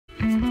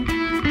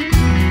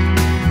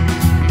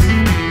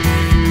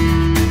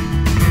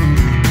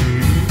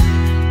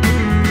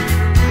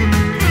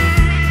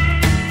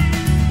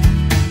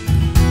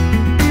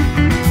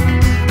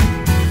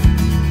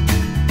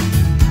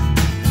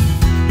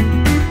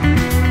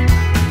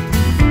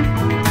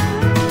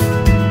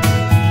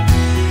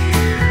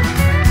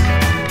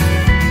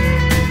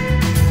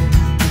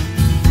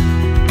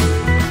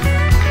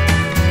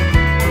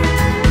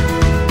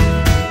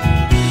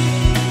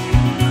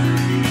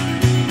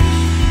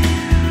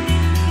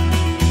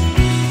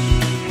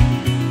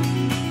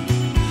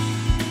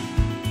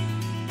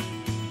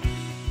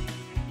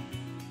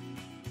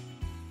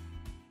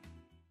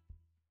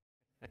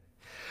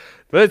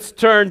Let's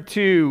turn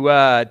to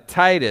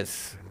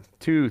Titus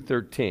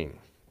 2:13.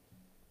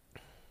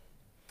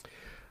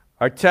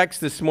 Our text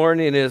this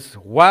morning is,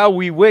 while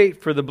we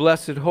wait for the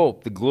blessed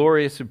hope, the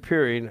glorious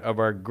appearing of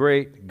our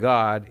great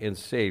God and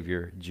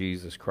Savior,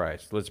 Jesus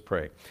Christ. Let's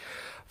pray.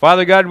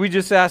 Father God, we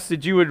just ask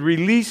that you would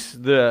release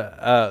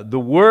the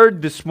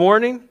word this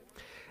morning,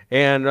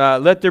 and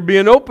let there be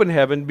an open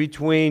heaven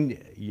between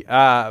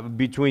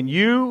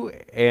you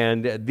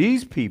and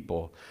these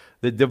people.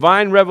 The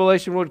divine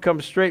revelation would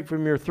come straight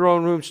from your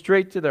throne room,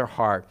 straight to their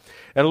heart.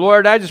 And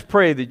Lord, I just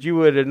pray that you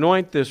would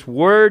anoint this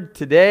word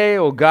today,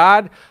 oh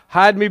God.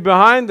 Hide me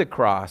behind the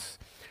cross.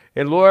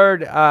 And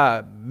Lord,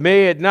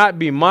 may it not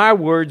be my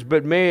words,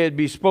 but may it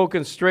be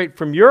spoken straight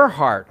from your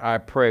heart, I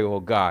pray, oh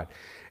God.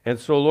 And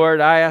so,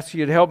 Lord, I ask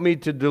you to help me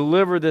to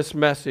deliver this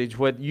message,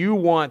 what you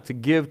want to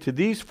give to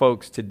these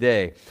folks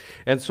today.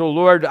 And so,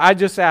 Lord, I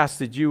just ask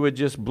that you would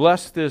just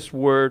bless this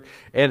word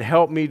and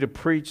help me to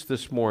preach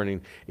this morning.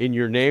 In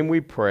your name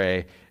we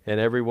pray. And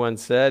everyone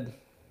said,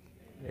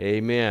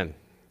 amen.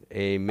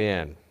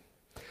 Amen.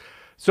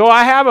 So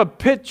I have a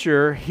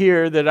picture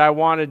here that I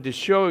wanted to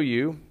show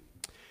you.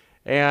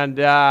 And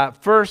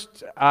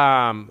first,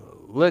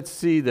 let's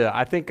see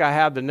I think I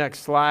have the next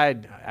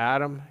slide,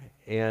 Adam.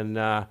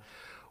 And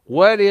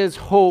what is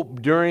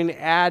hope during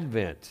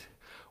Advent?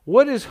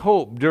 What is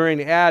hope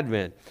during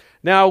Advent?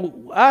 Now,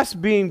 us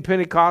being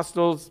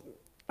Pentecostals,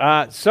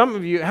 some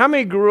of you, how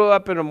many grew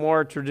up in a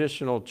more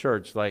traditional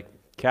church, like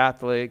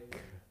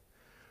Catholic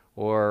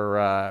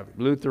or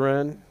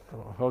Lutheran?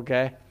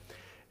 Okay.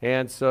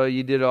 And so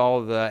you did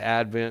all the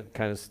Advent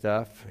kind of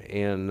stuff.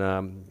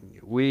 And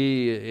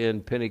we in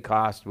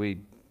Pentecost, we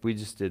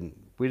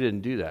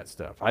didn't do that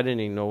stuff. I didn't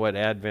even know what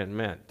Advent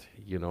meant,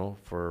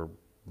 for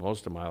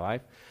most of my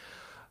life,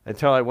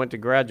 until I went to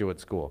graduate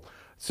school.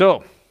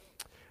 So,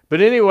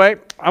 but anyway,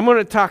 I'm going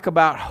to talk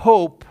about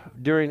hope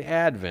during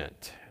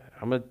Advent.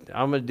 I'm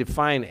going to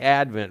define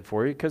Advent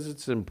for you because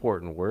it's an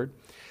important word.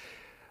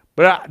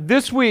 But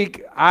this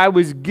week I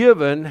was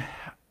given,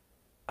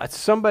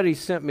 somebody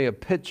sent me a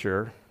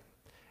picture,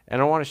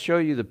 and I want to show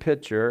you the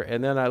picture,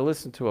 and then I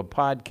listened to a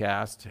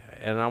podcast,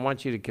 and I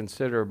want you to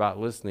consider about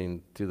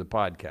listening to the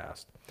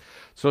podcast.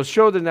 So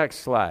show the next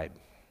slide.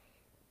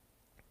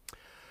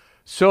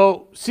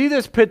 So see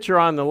this picture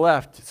on the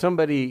left.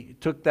 Somebody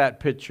took that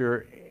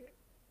picture,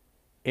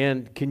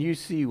 and can you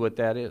see what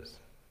that is?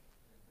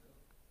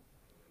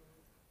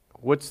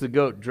 What's the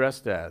goat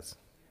dressed as?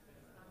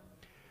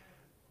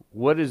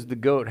 What does the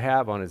goat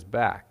have on his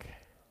back?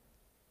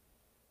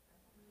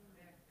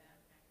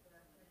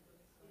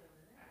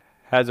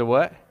 Has a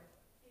what?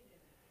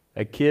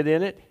 A kid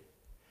in it?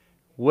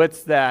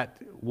 What's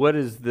that? What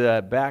does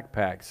the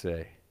backpack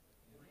say?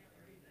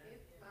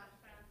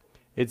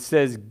 It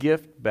says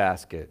gift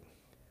basket.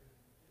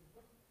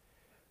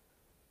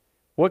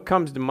 What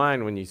comes to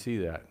mind when you see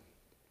that?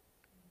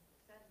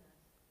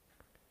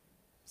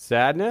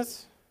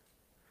 Sadness?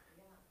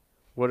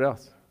 What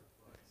else?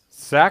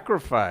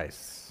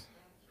 Sacrifice.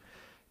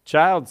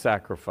 Child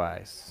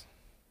sacrifice.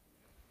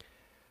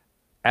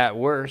 At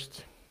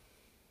worst.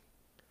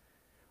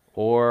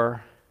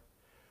 Or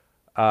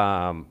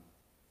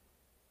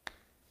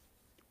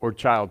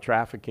child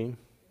trafficking.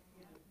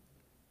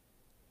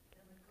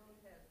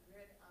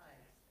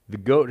 The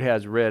goat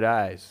has red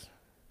eyes.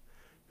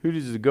 Who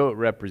does the goat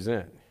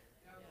represent?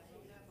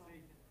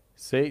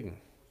 Satan.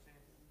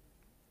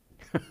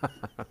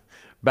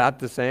 About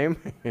the same?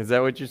 Is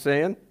that what you're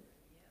saying?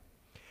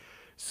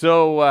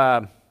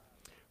 So,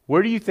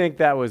 where do you think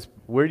that was?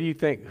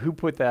 Who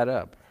put that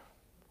up?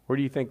 Where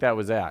do you think that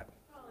was at?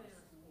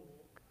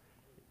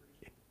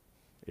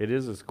 It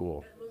is a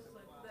school.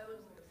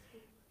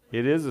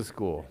 It is a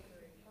school.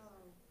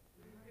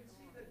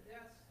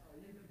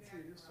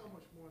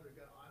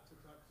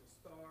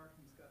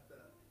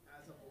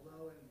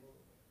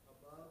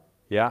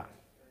 Yeah.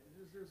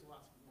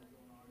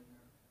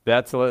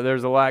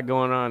 There's a lot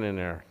going on in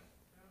there.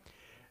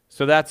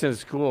 So that's in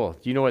school.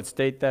 Do you know what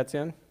state that's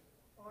in?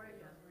 Oregon.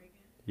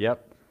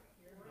 Yep.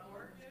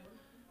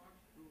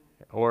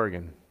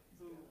 Oregon.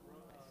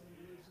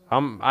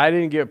 I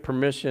didn't get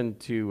permission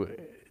to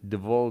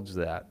divulge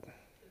that.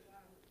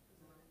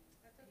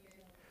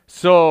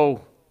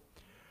 So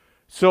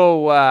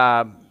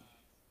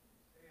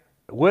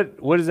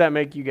what does that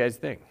make you guys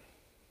think?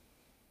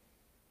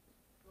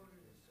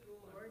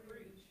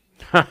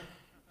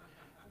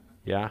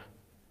 Yeah.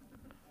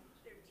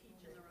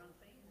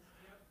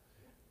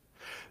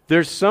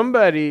 There's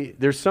somebody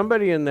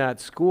in that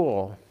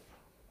school.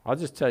 I'll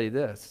just tell you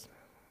this.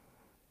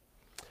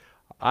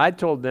 I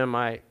told them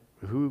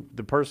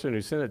the person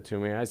who sent it to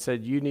me, I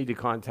said, you need to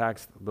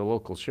contact the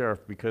local sheriff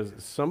because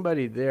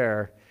somebody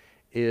there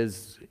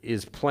is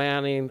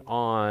planning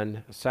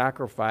on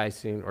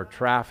sacrificing or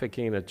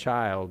trafficking a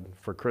child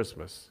for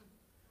Christmas.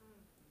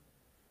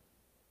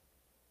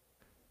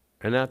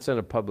 And that's in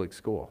a public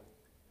school.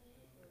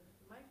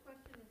 My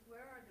question is,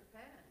 where are the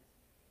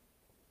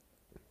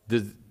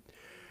parents?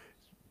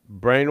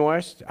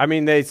 Brainwashed. I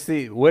mean, they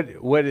see what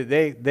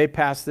did they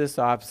pass this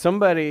off.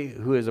 Somebody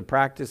who is a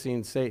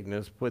practicing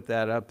Satanist put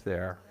that up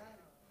there,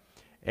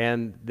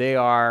 and they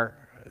are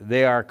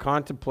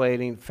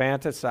contemplating,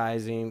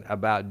 fantasizing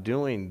about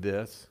doing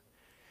this,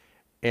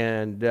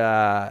 and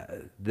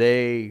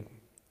they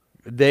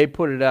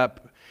put it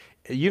up.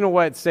 You know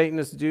what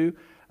Satanists do?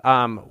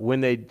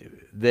 When they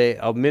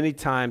many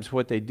times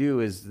what they do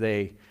is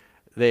they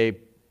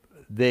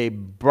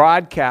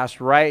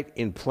broadcast right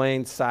in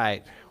plain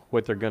sight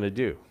what they're going to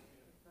do.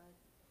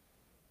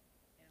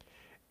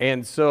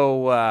 And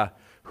so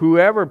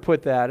whoever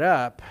put that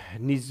up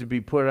needs to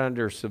be put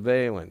under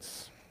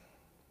surveillance.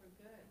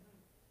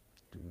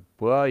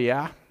 Well,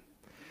 yeah,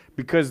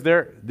 because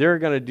they're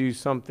going to do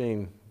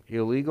something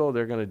illegal.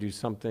 They're going to do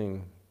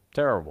something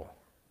terrible.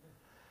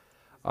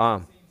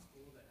 I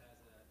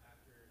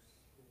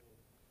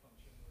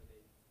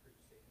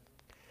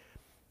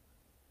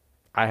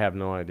have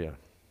no idea.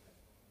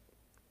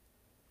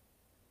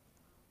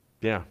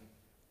 Yeah.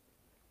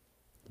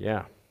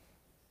 Yeah.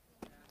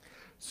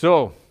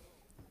 So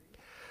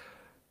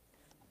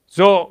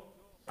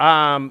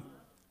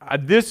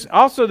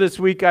this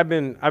week I've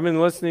been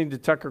listening to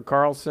Tucker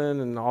Carlson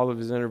and all of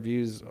his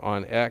interviews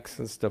on X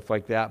and stuff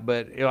like that.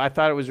 But I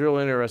thought it was real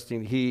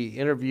interesting. He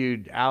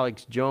interviewed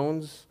Alex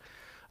Jones,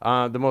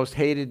 the most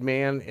hated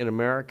man in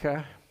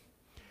America.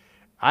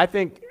 I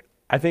think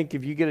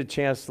if you get a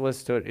chance to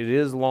listen to it, it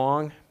is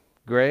long,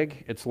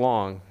 Greg. It's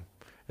long.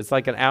 It's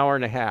like an hour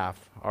and a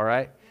half. All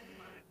right,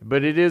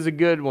 but it is a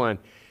good one.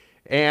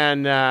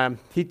 And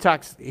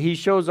he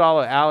shows all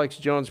of Alex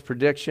Jones'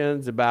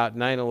 predictions about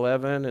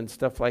 9/11 and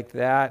stuff like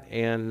that.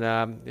 And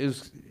it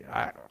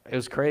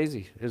was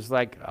crazy. It was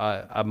like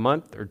a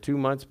month or 2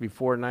 months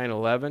before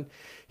 9/11.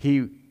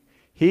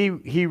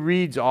 He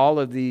reads all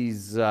of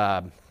these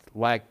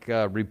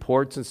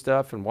reports and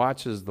stuff and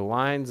watches the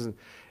lines.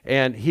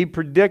 And he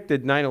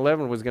predicted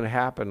 9/11 was going to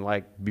happen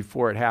like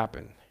before it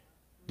happened.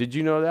 Did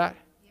you know that?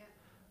 Yeah.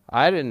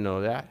 I didn't know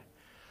that.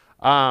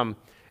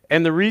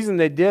 And the reason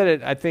they did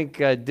it, I think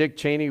Dick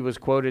Cheney was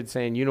quoted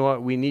saying, you know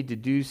what, we need to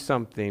do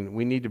something.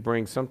 We need to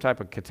bring some type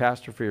of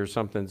catastrophe or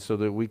something so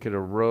that we could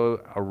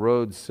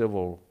erode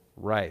civil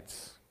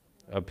rights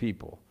of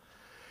people.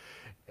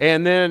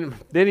 And then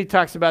he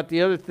talks about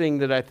the other thing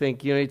that I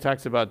think, he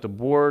talks about the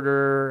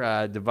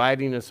border,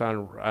 dividing us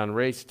on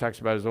race. He talks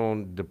about his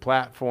own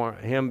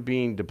him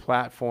being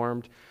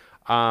deplatformed.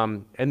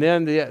 And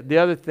then the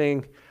other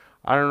thing,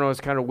 I don't know, it's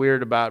kind of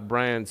weird about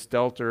Brian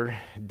Stelter,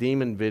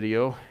 Demon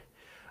Video.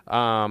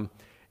 And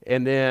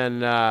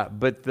then,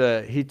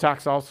 he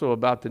talks also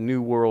about the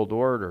New World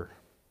Order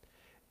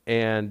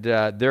and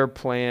their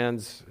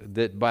plans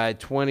that by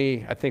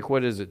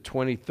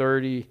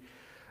 2030,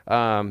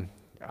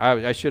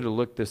 I should have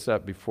looked this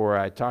up before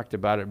I talked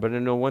about it, but I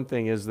know one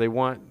thing is they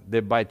want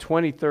that by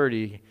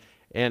 2030,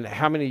 and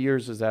how many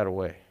years is that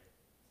away?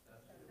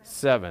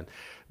 7.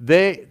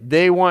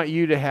 They want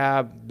you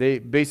to they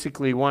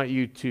basically want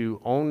you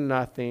to own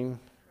nothing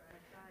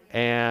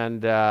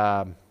and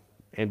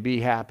be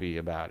happy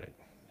about it.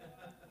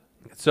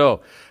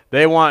 So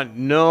they want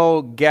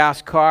no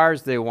gas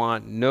cars.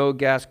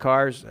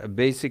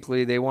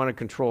 Basically, they want to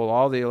control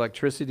all the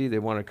electricity. They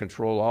want to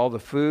control all the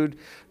food.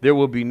 There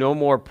will be no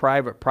more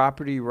private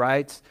property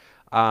rights.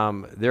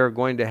 They're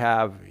going to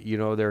have,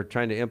 they're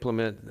trying to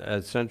implement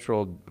a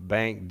central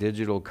bank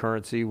digital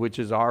currency, which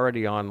is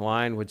already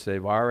online, which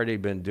they've already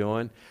been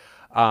doing.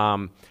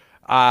 I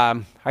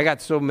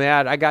got so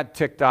mad. I got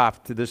ticked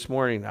off this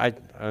morning.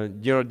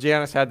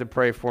 Janice had to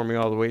pray for me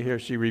all the way here.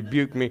 She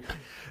rebuked me.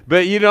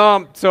 But,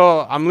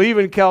 so I'm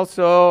leaving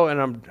Kelso,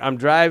 and I'm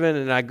driving,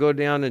 and I go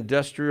down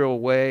Industrial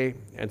Way.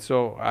 And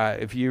so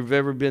if you've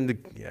ever been to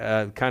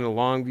kind of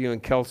Longview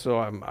and Kelso,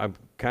 I'm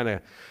kind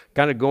of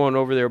going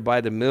over there by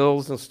the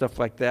mills and stuff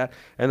like that.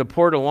 And the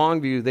Port of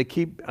Longview, they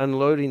keep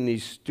unloading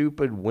these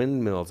stupid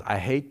windmills. I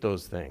hate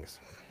those things.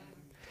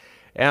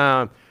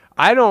 I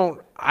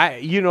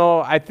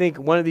think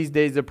one of these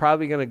days they're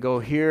probably going to go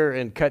here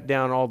and cut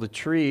down all the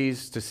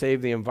trees to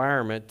save the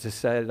environment to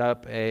set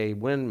up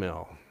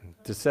windmills.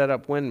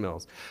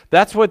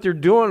 That's what they're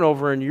doing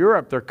over in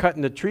Europe. They're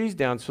cutting the trees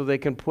down so they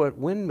can put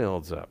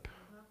windmills up.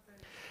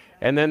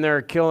 And then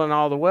they're killing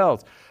all the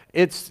wells.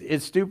 It's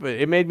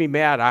stupid. It made me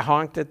mad. I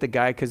honked at the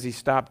guy because he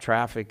stopped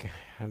traffic.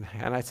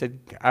 And I said,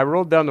 I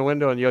rolled down the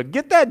window and yelled,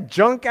 "Get that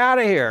junk out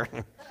of here."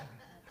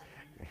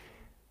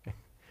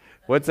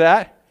 What's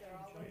that?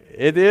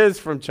 It is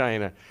from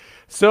China.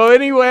 So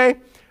anyway,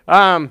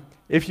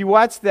 if you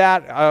watch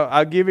that,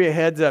 I'll give you a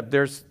heads up.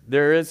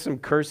 There is some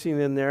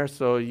cursing in there,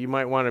 so you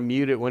might want to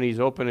mute it when he's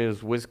opening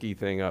his whiskey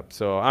thing up.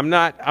 So I'm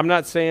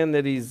not saying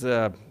that he's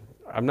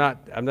I'm not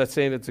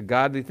saying it's a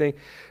godly thing,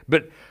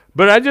 but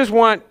I guess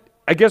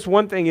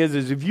one thing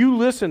is if you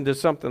listen to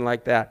something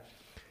like that,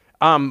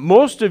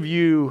 most of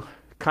you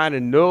kind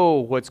of know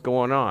what's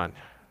going on,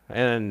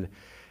 and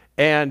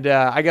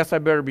I guess I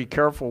better be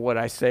careful what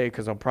I say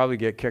because I'll probably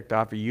get kicked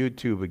off of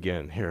YouTube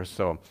again here.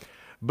 So,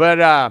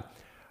 but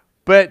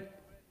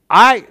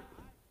I,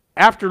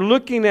 after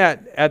looking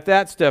at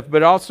that stuff,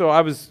 but also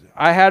I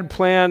I had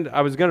planned,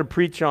 I was going to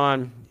preach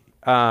on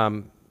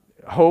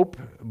hope,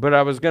 but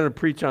I was going to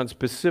preach on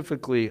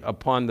specifically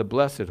upon the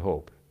blessed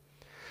hope.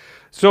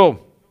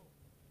 So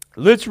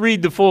let's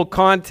read the full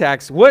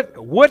context. What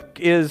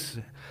is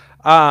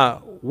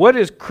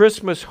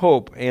Christmas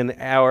hope and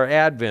our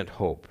Advent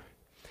hope?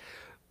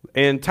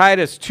 In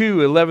Titus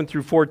 2:11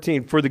 through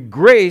 14, for the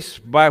grace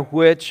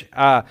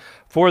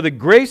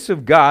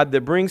of God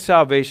that brings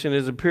salvation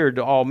has appeared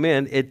to all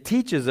men. It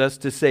teaches us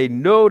to say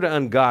no to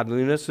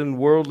ungodliness and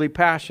worldly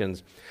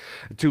passions,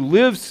 to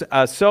live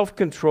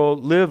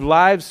live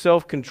lives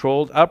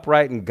self-controlled,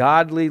 upright, and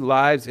godly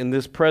lives in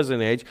this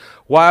present age,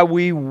 while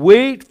we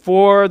wait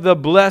for the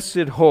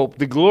blessed hope,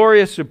 the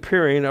glorious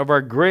appearing of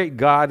our great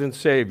God and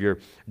Savior,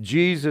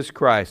 Jesus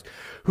Christ,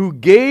 who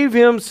gave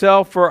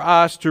himself for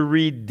us to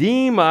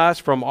redeem us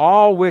from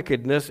all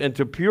wickedness and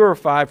to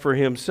purify for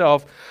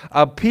himself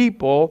a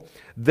people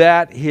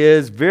that are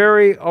his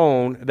very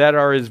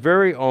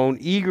own,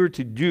 eager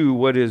to do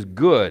what is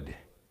good.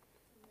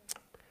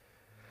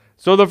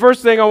 So the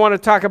first thing I want to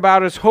talk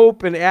about is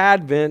hope and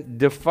Advent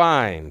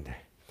defined.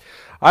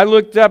 I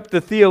looked up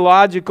the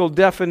theological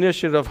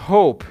definition of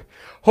hope.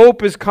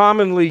 Hope is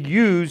commonly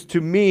used to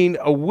mean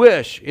a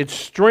wish. It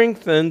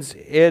strengthens,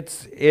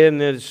 its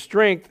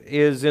strength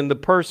is in the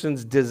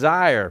person's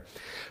desire.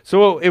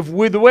 So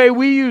the way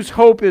we use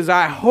hope is,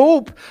 I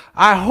hope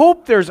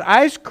there's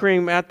ice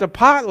cream at the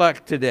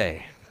potluck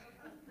today.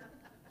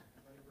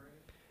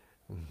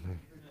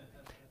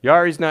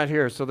 Yari's not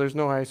here, so there's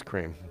no ice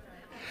cream.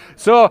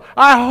 So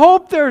I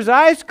hope there's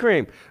ice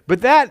cream.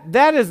 But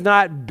that is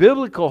not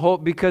biblical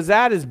hope, because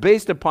that is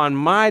based upon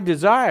my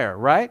desire,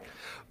 right?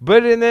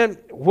 But then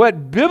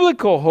what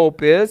biblical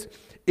hope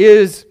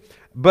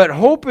but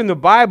hope in the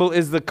Bible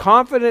is the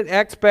confident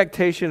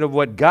expectation of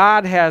what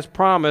God has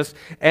promised,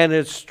 and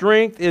its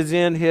strength is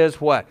in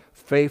his what?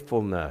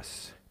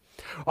 Faithfulness.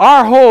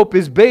 Our hope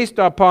is based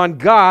upon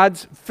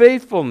God's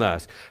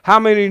faithfulness. How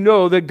many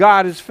know that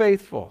God is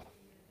faithful?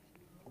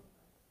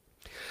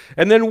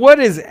 And then what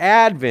is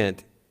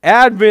Advent?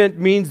 Advent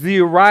means the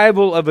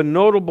arrival of a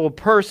notable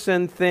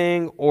person,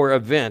 thing, or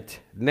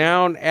event.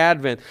 Noun,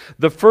 Advent.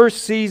 The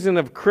first season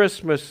of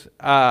Christmas,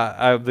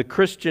 of the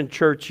Christian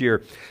church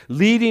year,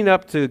 leading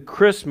up to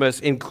Christmas,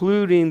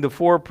 including the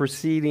 4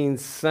 preceding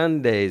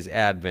Sundays,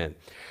 Advent.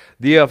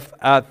 The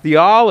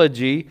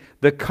theology,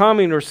 the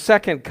coming or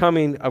second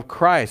coming of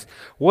Christ.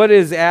 What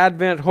is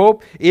Advent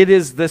hope? It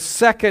is the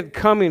second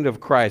coming of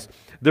Christ,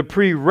 the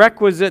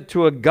prerequisite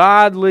to a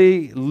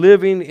godly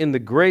living in the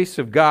grace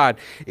of God.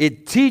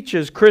 It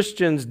teaches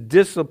Christians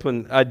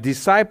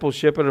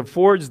discipleship, and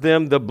affords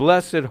them the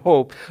blessed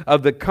hope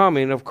of the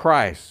coming of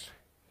Christ.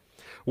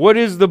 What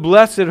is the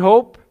blessed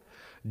hope?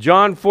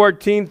 John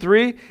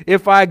 14:3,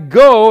 if I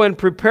go and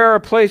prepare a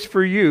place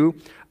for you,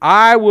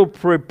 I will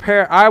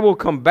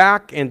come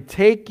back and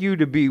take you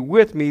to be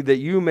with me, that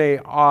you may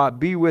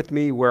be with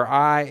me where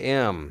I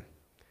am.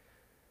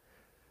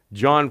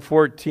 John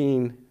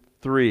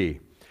 14:3.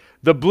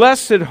 The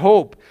blessed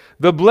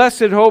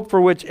hope for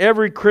which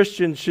every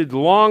Christian should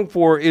long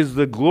for, is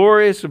the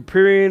glorious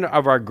appearing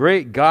of our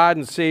great God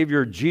and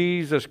Savior,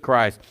 Jesus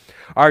Christ.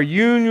 Our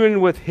union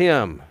with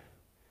him.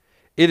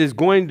 It is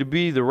going to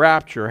be the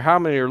rapture. How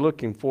many are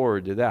looking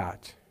forward to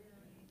that?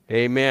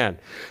 Amen.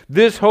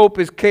 This hope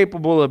is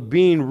capable of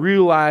being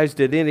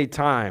realized at any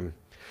time.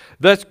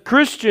 Thus,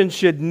 Christians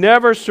should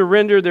never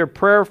surrender their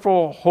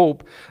prayerful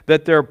hope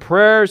that their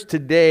prayers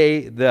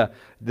today, the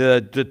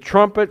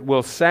trumpet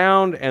will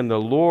sound and the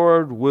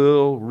Lord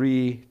will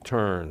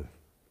return.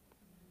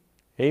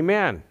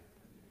 Amen.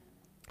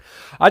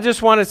 I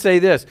just want to say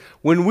this.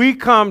 When we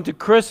come to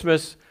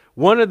Christmas,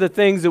 one of the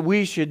things that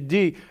we should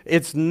do,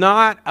 it's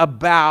not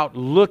about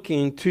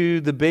looking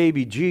to the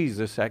baby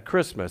Jesus at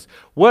Christmas.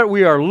 What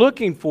we are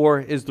looking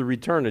for is the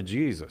return of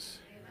Jesus.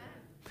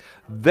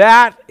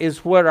 That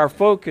is what our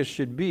focus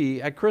should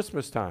be at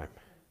Christmas time.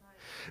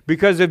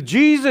 Because if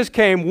Jesus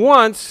came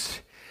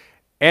once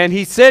and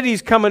he said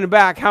he's coming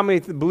back, how many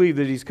believe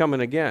that he's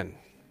coming again?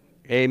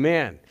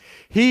 Amen.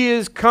 He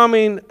is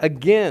coming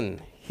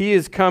again. He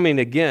is coming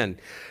again.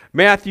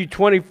 Matthew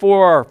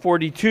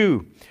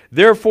 24:42.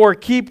 Therefore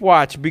keep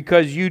watch,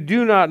 because you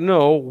do not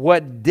know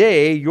what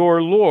day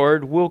your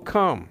Lord will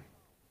come.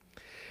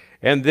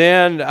 And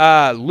then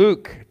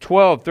Luke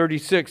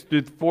 12:36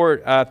 through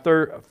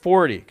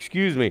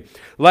 40.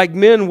 Like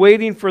men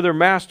waiting for their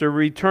master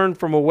return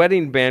from a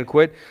wedding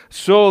banquet,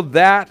 so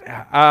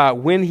that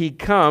when he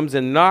comes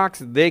and knocks,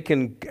 they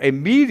can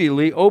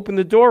immediately open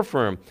the door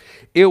for him.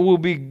 It will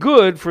be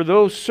good for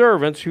those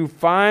servants who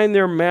find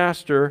their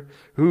master,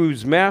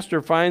 whose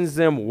master finds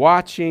them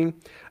watching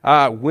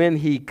when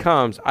he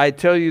comes. I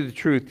tell you the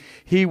truth,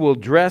 he will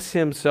dress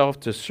himself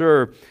to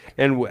serve.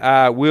 And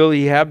will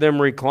he have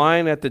them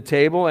recline at the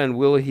table, and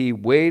will he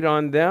wait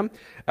on them?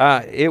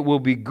 It will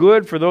be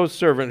good for those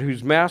servants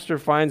whose master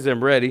finds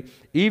them ready,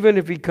 even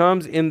if he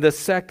comes in the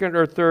second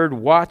or third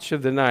watch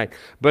of the night.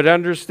 But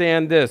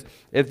understand this,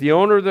 if the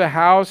owner of the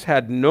house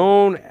had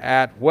known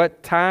at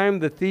what time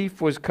the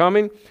thief was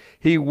coming,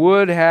 he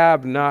would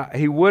not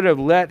have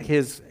let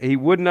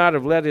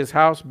his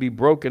house be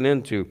broken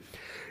into.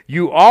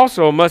 You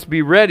also must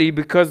be ready,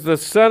 because the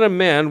Son of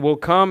Man will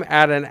come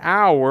at an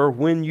hour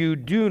when you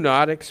do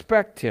not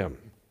expect him.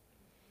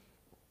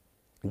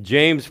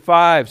 James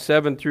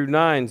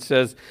 5:7-9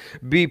 says,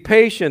 Be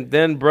patient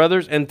then,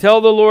 brothers,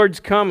 until the Lord's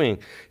coming.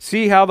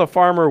 See how the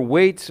farmer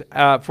waits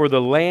for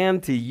the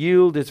land to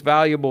yield its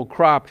valuable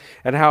crop,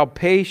 and how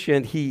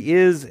patient he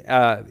is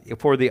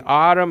for the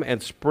autumn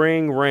and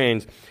spring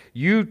rains.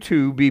 You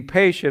too be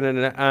patient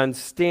and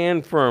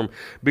stand firm,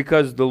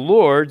 because the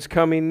Lord's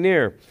coming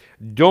near.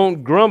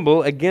 Don't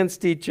grumble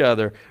against each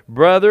other,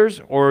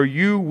 brothers, or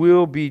you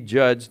will be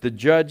judged. The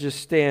judge is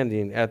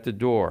standing at the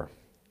door.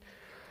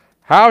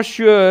 How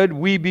should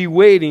we be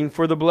waiting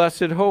for the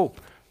blessed hope?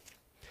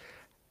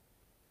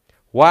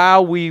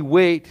 While we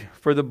wait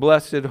for the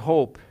blessed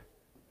hope,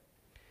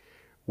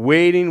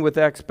 waiting with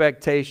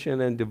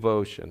expectation and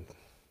devotion.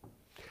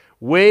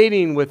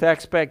 Waiting with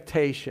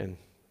expectation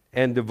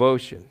and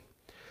devotion.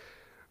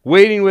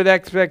 Waiting with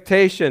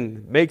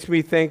expectation makes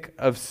me think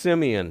of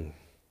Simeon.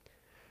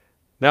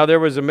 Now there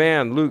was a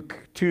man,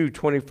 Luke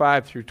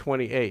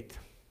 2:25-28.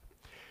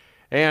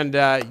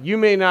 And you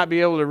may not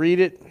be able to read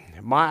it.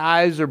 My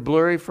eyes are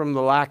blurry from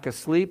the lack of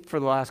sleep for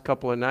the last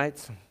couple of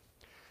nights.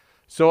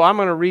 So I'm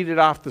going to read it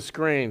off the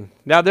screen.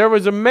 Now there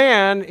was a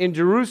man in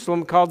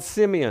Jerusalem called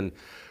Simeon,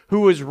 who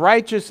was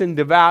righteous and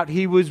devout.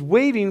 He was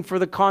waiting for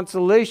the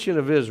consolation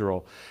of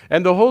Israel,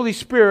 and the Holy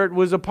Spirit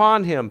was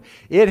upon him.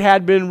 It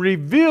had been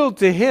revealed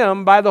to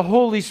him by the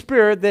Holy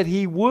Spirit that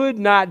he would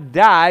not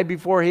die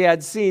before he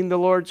had seen the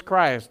Lord's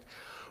Christ.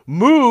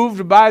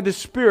 Moved by the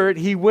Spirit,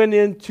 he went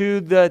into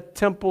the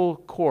temple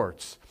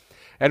courts.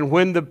 And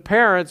when the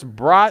parents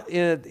brought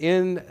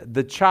in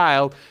the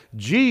child,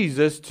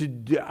 Jesus, to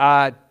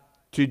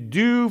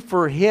do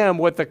for him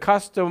what the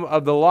custom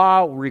of the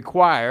law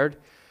required,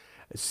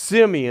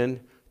 Simeon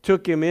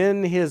took him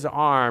in his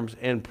arms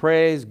and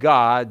praised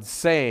God,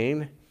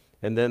 saying,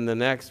 and then the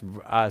next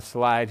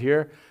slide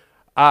here,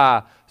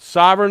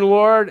 Sovereign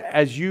Lord,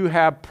 as you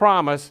have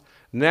promised,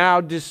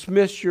 now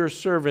dismiss your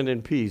servant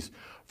in peace.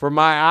 For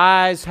my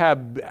eyes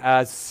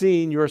have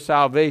seen your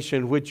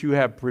salvation, which you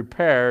have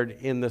prepared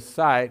in the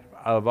sight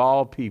of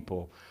all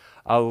people,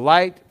 a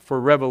light for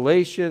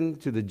revelation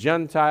to the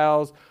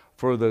Gentiles,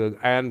 for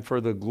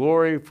the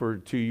glory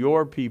to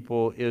your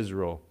people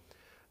Israel.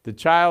 The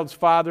child's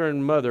father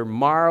and mother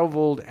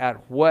marveled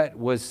at what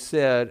was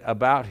said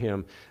about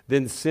him.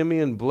 Then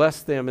Simeon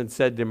blessed them and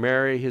said to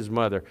Mary, his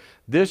mother,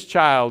 This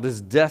child is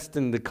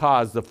destined to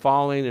cause the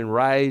falling and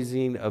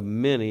rising of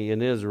many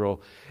in Israel,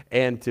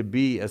 and to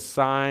be a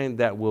sign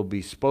that will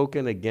be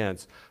spoken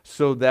against,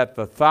 so that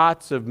the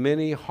thoughts of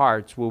many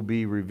hearts will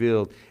be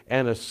revealed,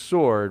 and a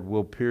sword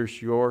will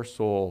pierce your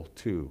soul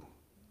too.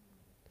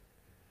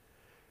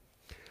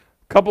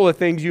 A couple of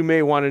things you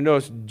may want to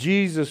notice.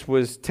 Jesus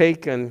was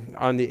taken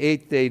on the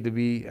 8th day to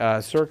be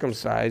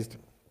circumcised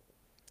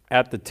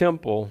at the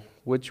temple,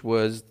 which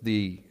was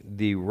the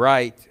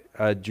rite,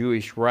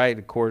 Jewish rite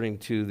according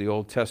to the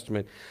Old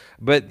Testament.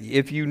 But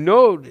if you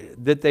note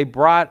that they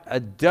brought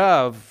a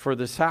dove for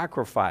the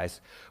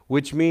sacrifice,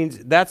 which means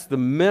that's the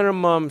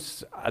minimal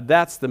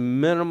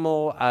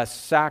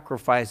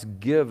sacrifice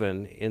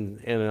given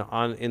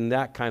in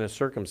that kind of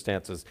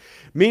circumstances,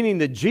 meaning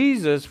that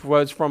Jesus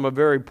was from a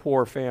very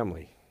poor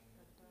family.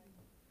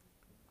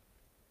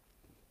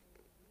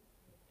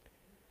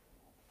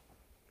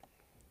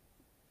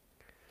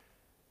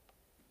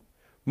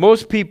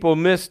 Most people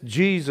missed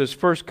Jesus'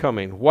 first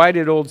coming. Why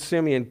did old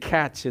Simeon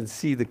catch and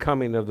see the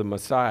coming of the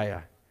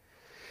Messiah?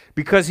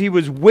 Because he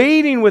was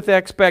waiting with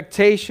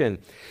expectation.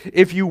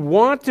 If you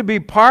want to be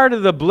part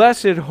of the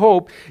blessed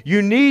hope,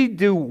 you need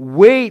to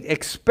wait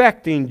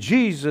expecting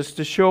Jesus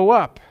to show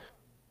up.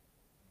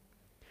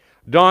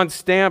 Don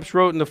Stamps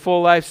wrote in the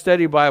Full Life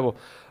Study Bible,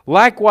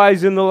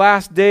 Likewise, in the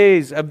last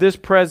days of this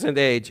present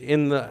age,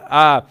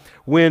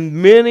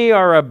 when many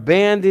are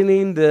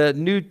abandoning the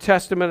New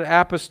Testament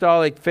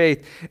apostolic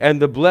faith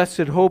and the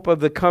blessed hope of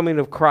the coming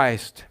of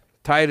Christ,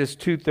 Titus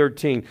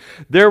 2:13,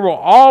 there will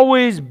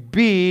always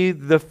be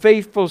the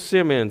faithful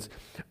Simeons.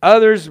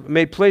 Others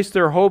may place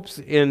their hopes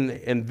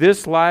in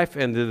this life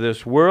and in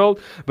this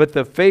world, but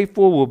the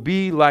faithful will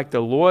be like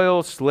the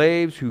loyal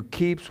slaves who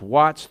keeps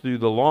watch through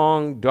the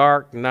long,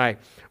 dark night,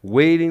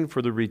 waiting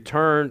for the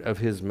return of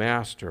his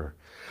master.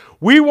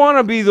 We want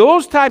to be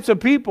those types of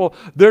people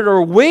that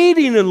are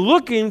waiting and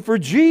looking for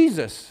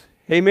Jesus.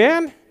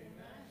 Amen? Amen.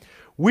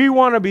 We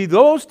want to be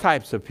those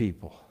types of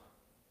people.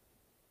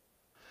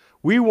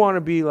 We want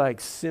to be like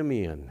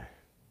Simeon,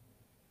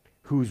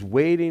 who's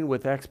waiting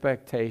with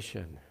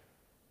expectation.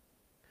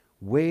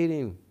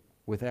 Waiting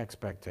with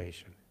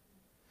expectation.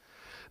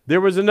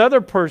 There was another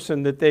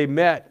person that they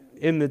met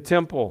in the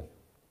temple.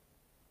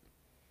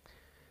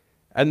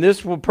 And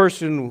this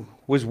person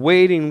was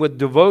waiting with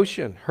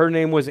devotion. Her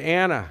name was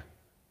Anna.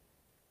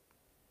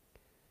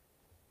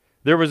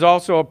 There was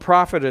also a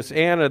prophetess,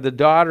 Anna, the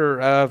daughter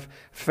of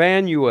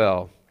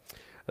Phanuel.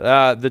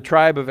 the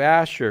tribe of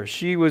Asher.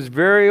 She was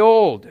very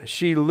old.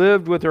 She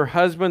lived with her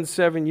husband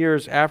 7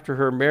 years after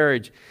her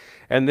marriage,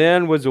 and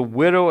then was a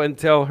widow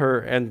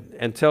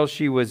until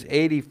she was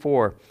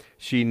 84.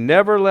 She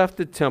never left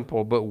the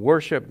temple, but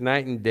worshiped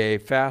night and day,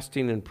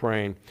 fasting and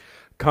praying.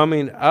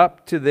 Coming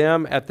up to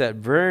them at that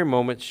very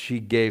moment, she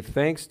gave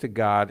thanks to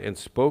God and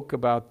spoke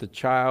about the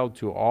child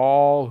to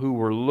all who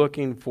were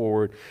looking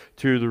forward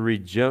to the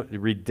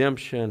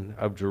redemption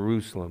of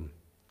Jerusalem.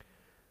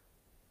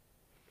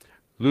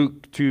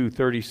 Luke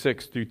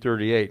 2:36 through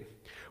 38.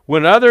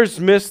 When others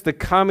missed the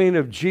coming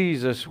of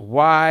Jesus,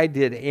 why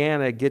did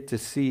Anna get to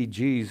see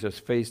Jesus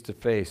face to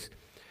face?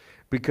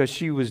 Because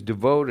she was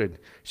devoted.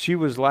 She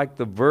was like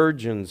the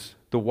virgins,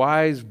 the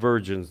wise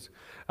virgins,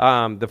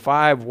 the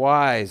 5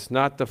 wise,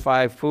 not the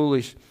 5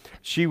 foolish.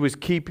 She was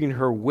keeping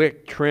her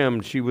wick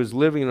trimmed. She was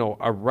living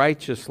a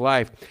righteous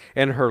life,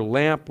 and her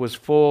lamp was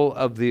full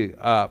of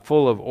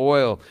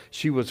oil.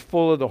 She was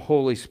full of the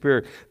Holy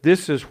Spirit.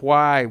 This is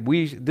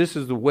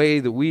the way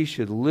that we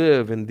should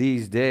live in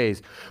these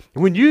days.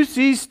 When you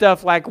see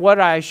stuff like what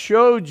I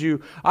showed you,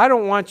 I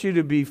don't want you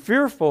to be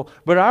fearful,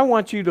 but I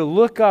want you to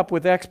look up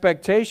with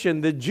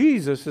expectation that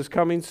Jesus is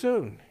coming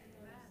soon.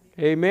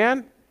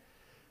 Amen?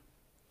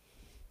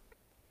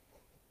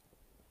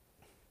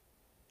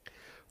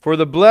 For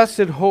the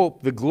blessed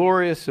hope, the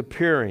glorious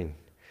appearing.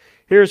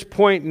 Here's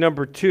point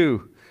number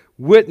 2,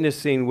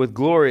 witnessing with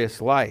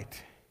glorious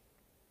light.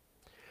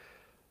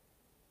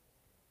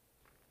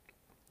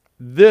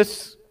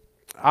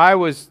 I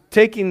was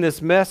taking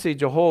this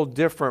message a whole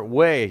different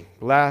way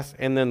last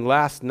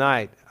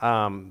night.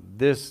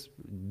 This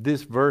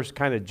verse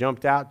kind of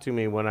jumped out to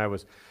me when I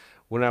was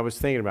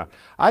thinking about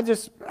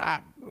it.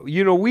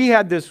 We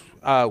had this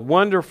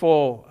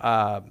wonderful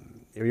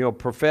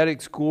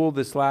prophetic school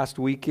this last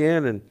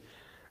weekend, and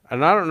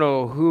I don't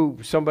know who,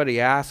 somebody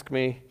asked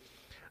me,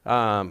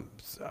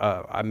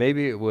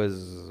 maybe it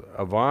was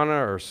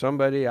Ivana or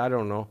somebody, I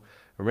don't know,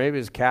 or maybe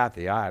it's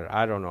Kathy,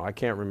 I don't know, I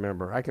can't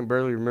remember. I can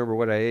barely remember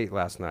what I ate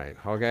last night,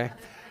 okay?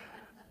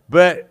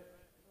 But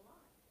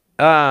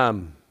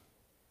the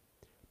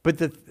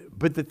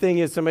thing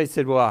is, somebody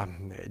said, well,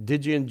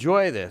 did you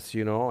enjoy this,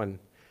 And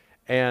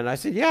I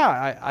said,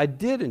 yeah, I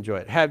did enjoy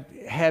it.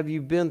 Have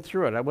you been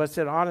through it? I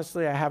said,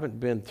 honestly, I haven't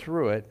been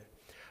through it.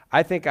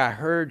 I think I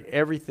heard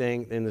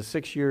everything in the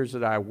 6 years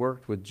that I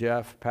worked with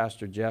Jeff,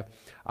 Pastor Jeff.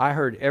 I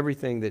heard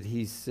everything that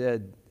he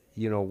said,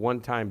 one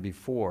time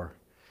before,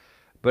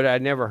 but I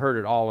never heard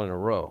it all in a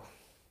row.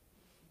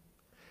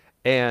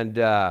 And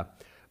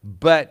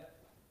but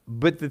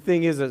the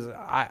thing is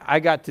I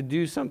got to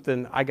do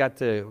something. I got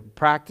to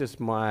practice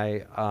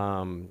my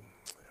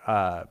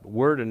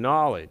word of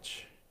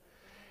knowledge.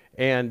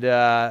 And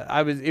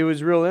it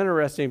was real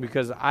interesting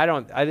because I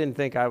didn't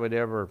think I would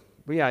ever.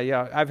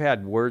 Yeah, I've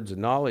had words of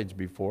knowledge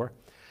before,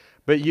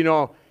 but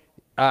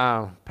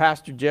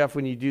Pastor Jeff,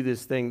 when you do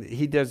this thing,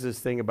 he does this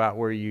thing about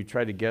where you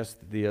try to guess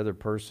the other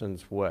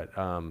person's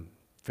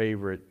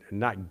favorite,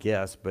 not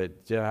guess,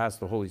 but just ask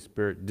the Holy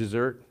Spirit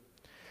dessert.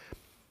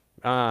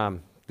 The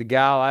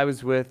gal I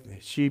was with,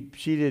 she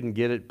didn't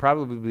get it,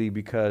 probably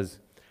because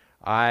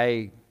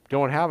I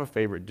don't have a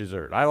favorite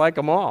dessert. I like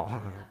them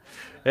all.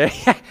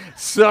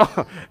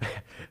 so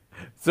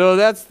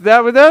that's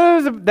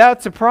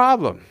a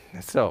problem.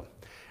 So,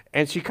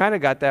 and she kind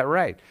of got that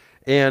right.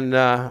 And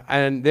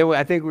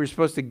I think we were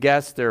supposed to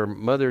guess their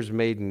mother's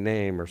maiden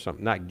name or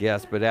something. Not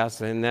guess, but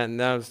ask. And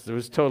it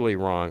was totally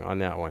wrong on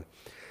that one.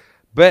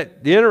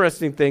 But the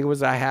interesting thing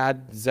was I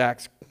had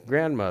Zach's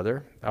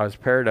grandmother. I was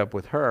paired up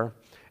with her.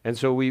 And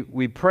so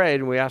we prayed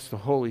and we asked the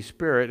Holy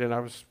Spirit. And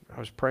I was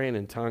praying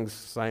in tongues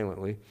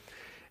silently.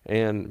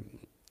 And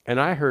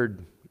I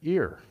heard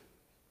ear.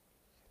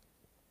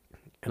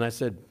 And I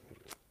said,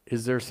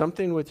 is there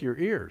something with your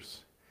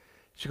ears?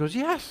 She goes,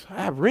 yes,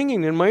 I have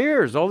ringing in my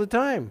ears all the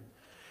time.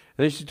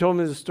 And then she told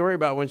me the story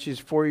about when she's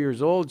 4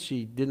 years old,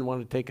 she didn't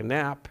want to take a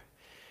nap.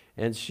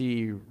 And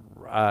she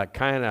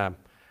kind of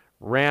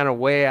ran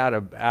away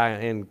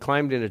and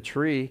climbed in a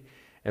tree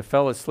and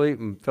fell asleep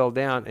and fell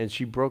down. And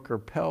she broke her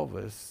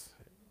pelvis.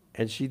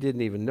 And she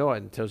didn't even know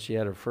it until she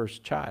had her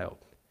first child.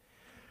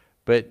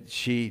 But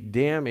she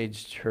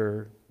damaged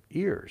her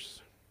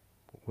ears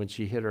when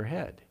she hit her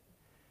head.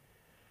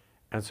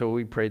 And so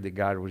we prayed that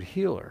God would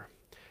heal her.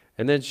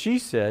 And then she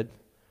said,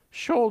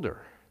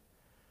 shoulder.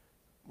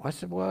 I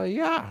said, well,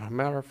 yeah,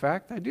 matter of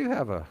fact,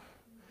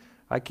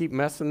 I keep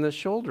messing this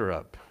shoulder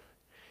up.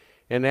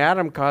 And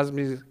Adam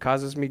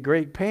causes me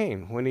great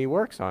pain when he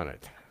works on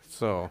it.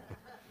 So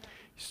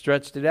he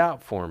stretched it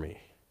out for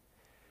me.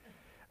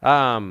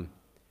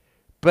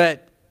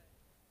 But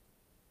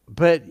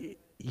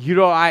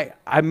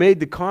I made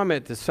the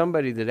comment to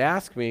somebody that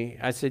asked me,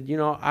 I said,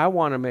 I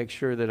want to make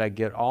sure that I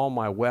get all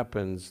my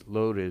weapons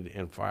loaded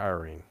and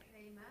firing.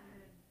 Amen.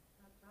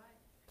 That's right.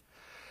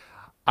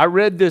 I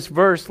read this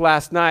verse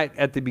last night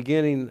at the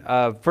beginning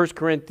of 1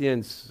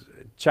 Corinthians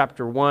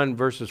chapter 1,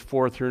 verses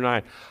 4 through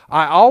 9.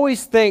 I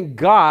always thank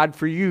God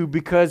for you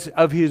because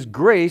of his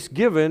grace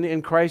given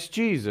in Christ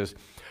Jesus.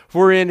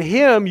 For in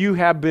him you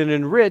have been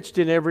enriched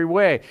in every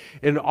way,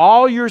 in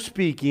all your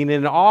speaking,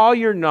 in all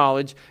your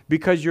knowledge,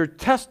 because your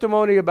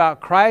testimony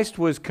about Christ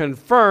was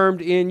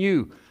confirmed in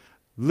you.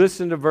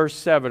 Listen to verse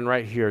 7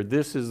 right here.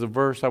 This is the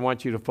verse I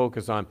want you to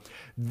focus on.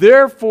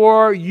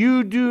 Therefore,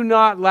 you do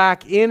not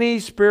lack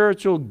any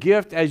spiritual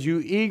gift as you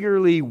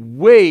eagerly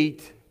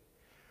wait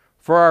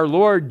for our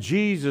Lord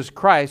Jesus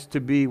Christ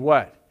to be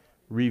what?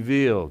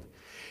 Revealed.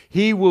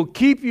 He will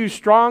keep you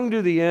strong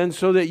to the end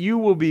so that you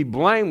will be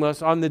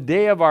blameless on the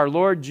day of our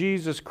Lord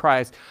Jesus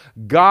Christ.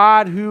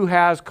 God, who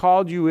has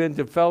called you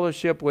into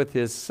fellowship with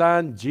his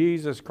Son,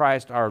 Jesus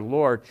Christ our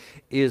Lord,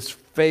 is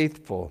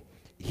faithful.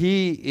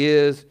 He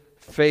is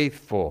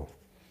faithful.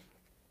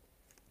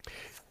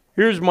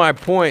 Here's my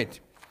point.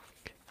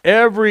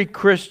 Every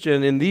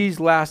Christian in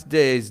these last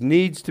days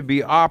needs to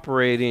be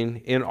operating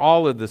in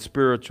all of the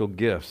spiritual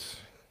gifts.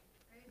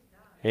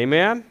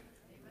 Amen?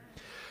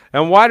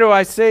 And why do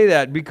I say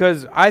that?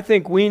 Because I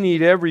think we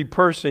need every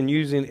person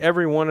using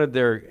every one of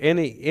their,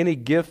 any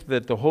gift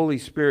that the Holy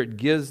Spirit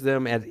gives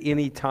them at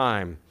any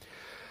time.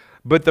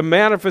 But the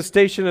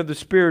manifestation of the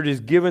Spirit is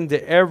given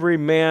to every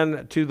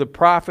man, to the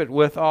prophet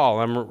withal.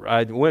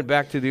 I went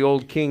back to the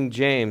old King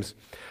James.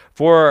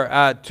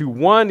 For to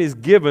one is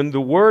given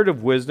the word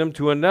of wisdom,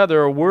 to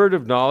another a word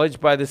of knowledge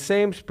by the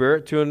same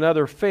Spirit, to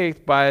another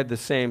faith by the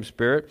same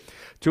Spirit,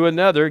 to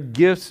another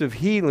gifts of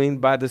healing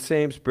by the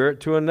same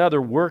Spirit, to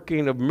another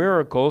working of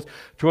miracles,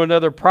 to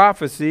another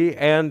prophecy,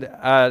 and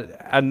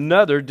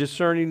another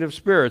discerning of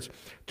spirits,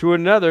 to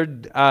another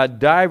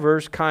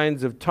diverse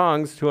kinds of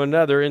tongues, to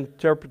another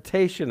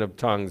interpretation of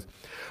tongues.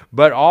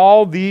 But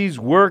all these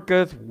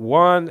worketh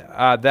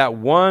that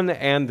one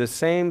and the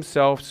same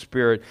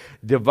self-Spirit,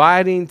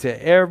 dividing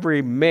to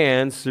every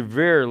man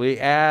severely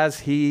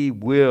as he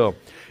will.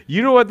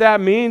 You know what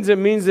that means? It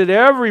means that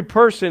every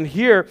person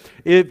here,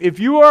 if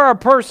you are a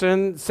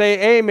person,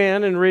 say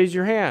amen and raise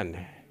your hand.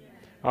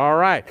 All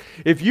right.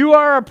 If you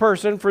are a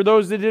person, for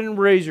those that didn't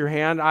raise your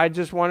hand, I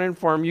just want to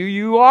inform you,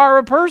 you are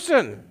a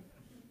person.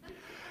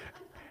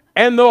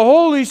 And the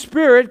Holy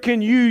Spirit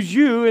can use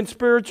you in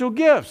spiritual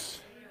gifts.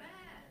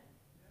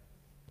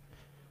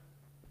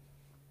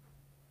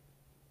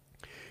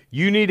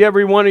 You need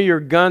every one of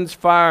your guns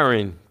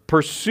firing.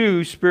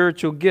 Pursue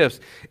spiritual gifts,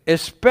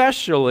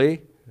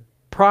 especially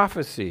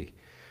prophecy,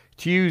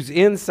 to use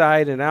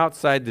inside and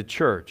outside the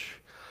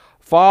church.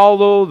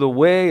 Follow the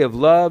way of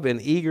love and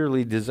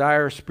eagerly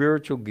desire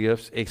spiritual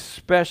gifts,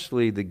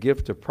 especially the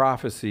gift of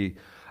prophecy,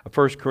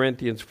 1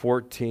 Corinthians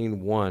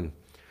 14:1.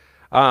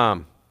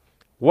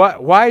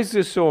 Why is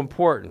this so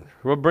important?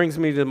 What brings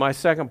me to my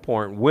second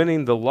point,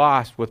 winning the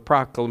lost with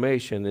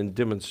proclamation and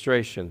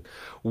demonstration.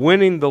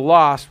 Winning the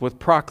lost with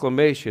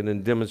proclamation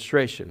and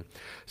demonstration.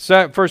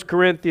 1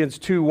 Corinthians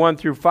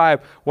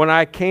 2:1-5, when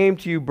I came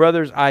to you,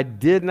 brothers, I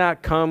did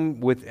not come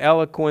with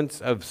eloquence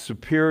of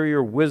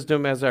superior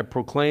wisdom as I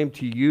proclaimed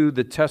to you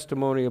the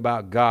testimony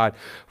about God.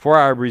 For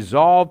I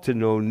resolved to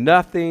know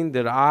nothing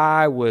that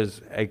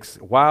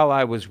while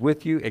I was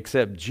with you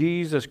except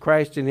Jesus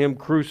Christ and him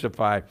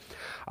crucified.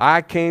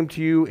 I came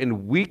to you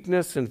in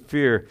weakness and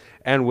fear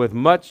and with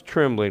much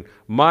trembling.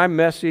 My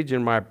message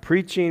and my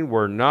preaching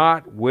were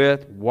not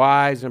with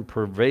wise and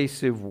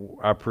persuasive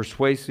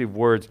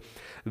words,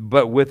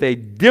 but with a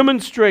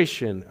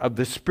demonstration of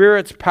the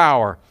Spirit's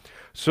power,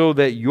 so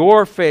that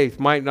your faith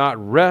might not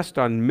rest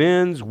on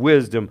men's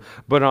wisdom,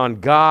 but on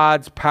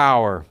God's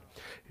power.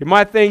 And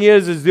my thing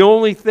is the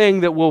only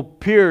thing that will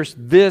pierce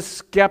this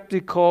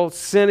skeptical,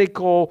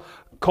 cynical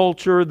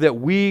culture that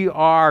we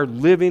are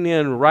living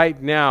in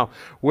right now,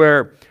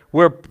 where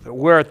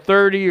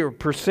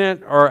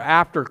 30% are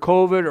after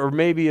COVID, or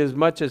maybe as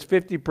much as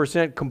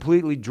 50%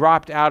 completely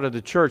dropped out of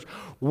the church.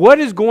 What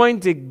is it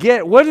going to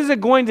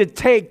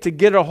take to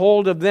get a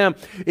hold of them?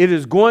 It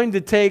is going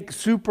to take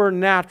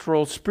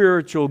supernatural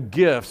spiritual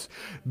gifts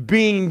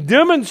being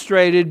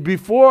demonstrated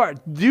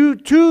due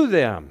to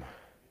them.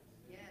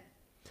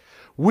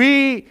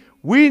 We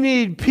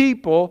need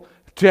people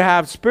to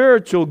have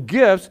spiritual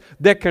gifts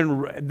that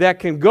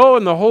can go,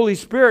 and the Holy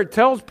Spirit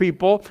tells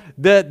people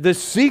that the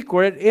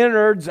secret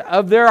innards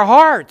of their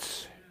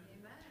hearts.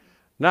 Amen.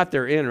 Not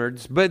their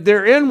innards, but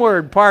their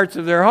inward parts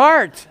of their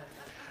heart.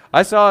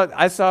 I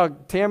saw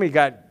Tammy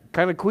got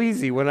kind of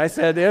queasy when I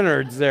said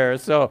innards there.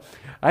 So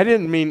I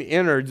didn't mean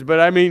innards, but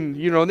I mean,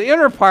 the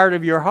inner part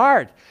of your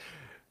heart.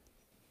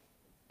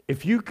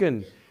 If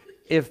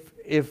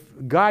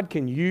God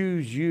can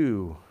use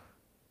you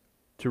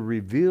to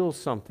reveal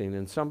something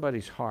in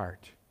somebody's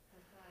heart,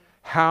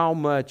 how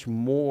much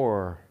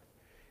more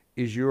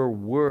is your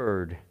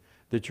word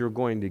that you're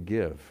going to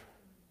give?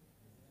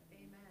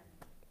 Amen.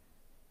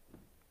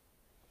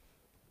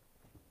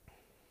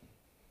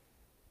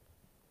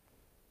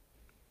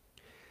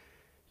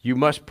 You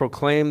must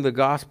proclaim the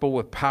gospel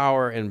with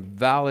power and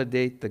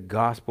validate the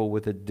gospel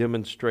with a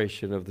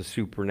demonstration of the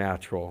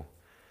supernatural.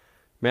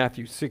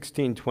 Matthew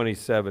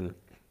 16:27.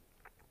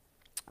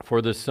 For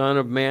the Son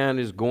of Man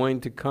is going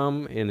to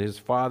come in his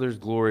Father's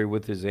glory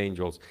with his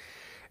angels,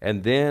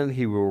 and then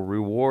he will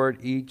reward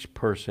each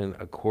person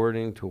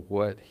according to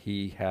what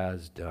he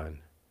has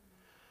done.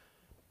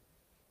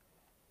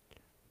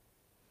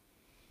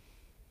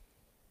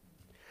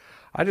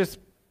 I just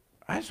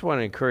want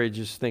to encourage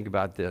you to think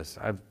about this.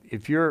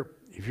 If you're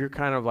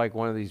kind of like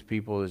one of these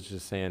people that's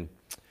just saying,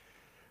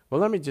 well,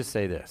 let me just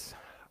say this.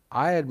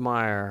 I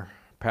admire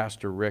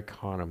Pastor Rick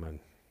Hahnemann.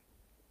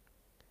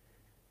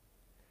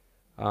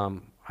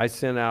 I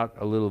sent out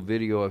a little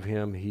video of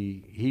him.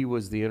 He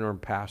was the interim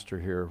pastor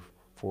here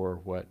for,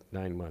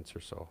 9 months or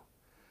so.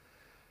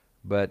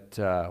 But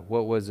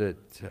what was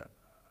it?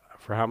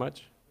 For how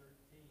much?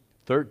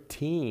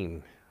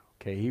 13.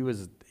 Okay, he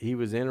was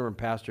interim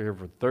pastor here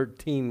for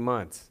 13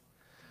 months.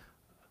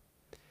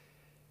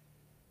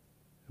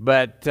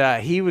 But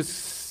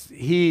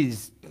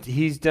he's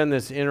done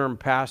this interim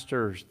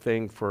pastor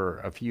thing for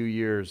a few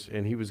years,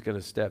 and he was going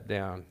to step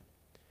down.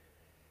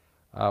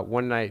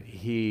 One night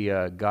he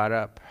got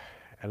up,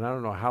 and I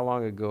don't know how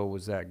long ago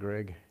was that,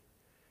 Greg?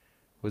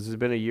 Was it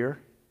been a year?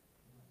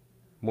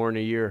 More than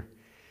a year.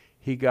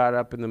 He got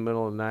up in the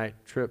middle of the night,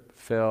 tripped,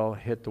 fell,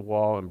 hit the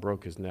wall, and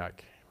broke his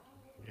neck.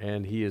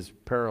 And he is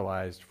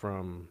paralyzed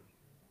from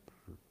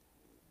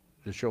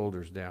the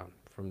shoulders down,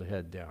 from the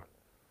head down.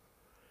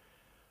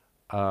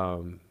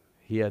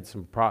 He had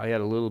he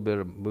had a little bit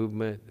of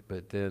movement,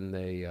 but then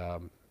they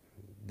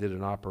did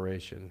an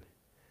operation.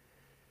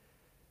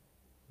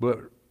 But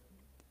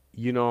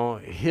you know,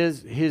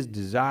 his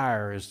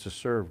desire is to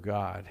serve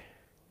God,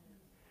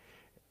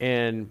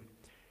 and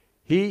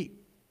he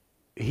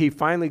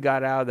finally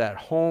got out of that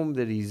home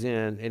that he's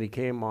in, and he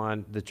came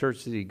on the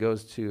church that he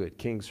goes to at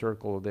King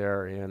Circle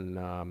there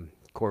in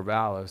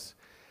Corvallis,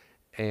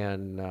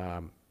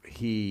 and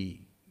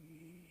he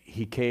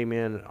came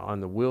in on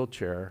the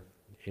wheelchair,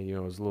 and you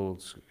know, his little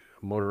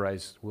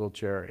motorized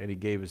wheelchair, and he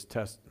gave his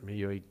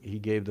he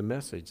gave the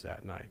message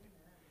that night.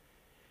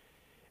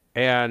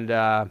 And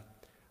I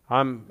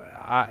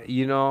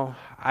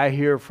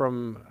hear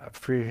from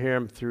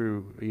him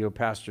through, you know,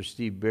 Pastor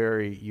Steve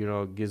Berry, you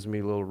know, gives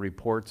me little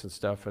reports and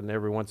stuff, and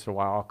every once in a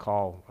while I'll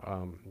call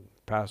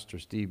Pastor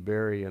Steve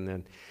Berry, and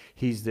then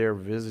he's there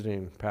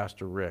visiting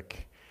Pastor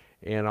Rick,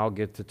 and I'll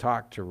get to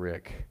talk to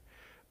Rick.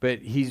 But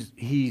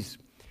he's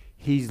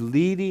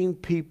leading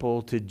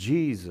people to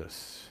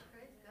Jesus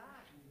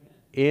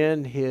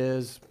in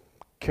his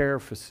care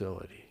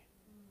facility.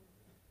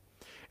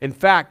 In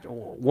fact,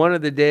 one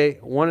of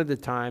the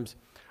times,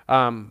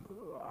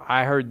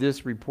 I heard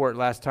this report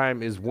last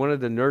time, is one of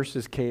the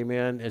nurses came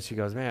in and she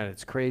goes, man,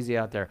 it's crazy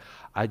out there.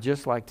 I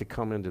just like to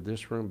come into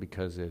this room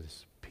because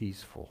it's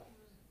peaceful.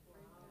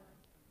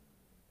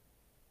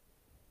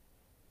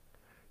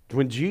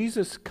 When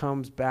Jesus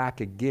comes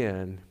back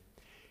again,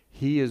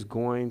 he is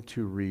going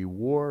to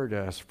reward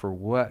us for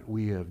what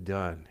we have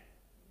done.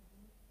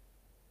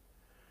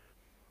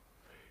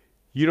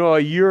 You know, a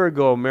year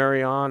ago,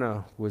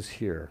 Mariana was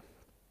here.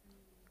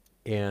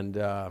 And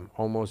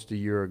almost a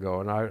year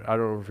ago, and I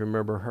don't know if you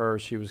remember her.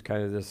 She was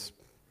kind of this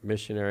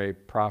missionary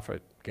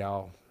prophet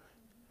gal,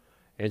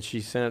 and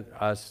she came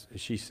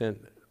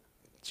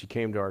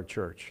to our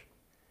church.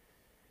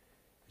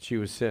 She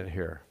was sent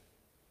here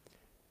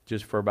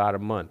just for about a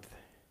month,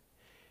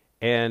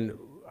 and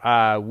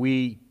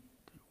we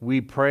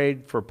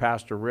prayed for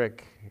Pastor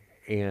Rick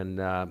and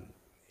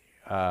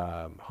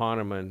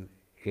Hahnemann,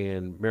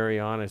 and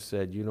Mariana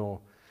said, you know,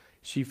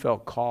 she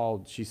felt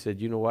called. She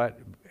said, you know what?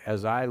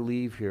 As I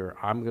leave here,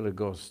 I'm going to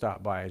go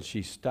stop by. And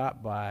she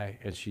stopped by,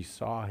 and she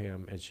saw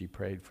him, and she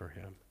prayed for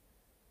him.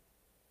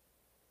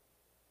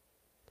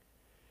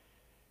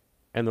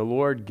 And the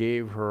Lord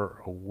gave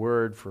her a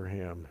word for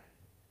him.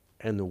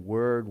 And the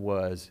word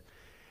was,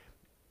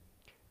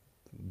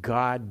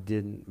 God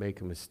didn't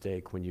make a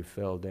mistake when you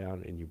fell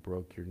down and you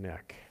broke your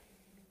neck.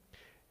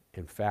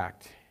 In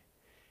fact,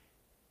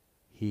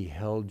 he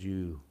held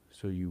you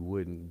so you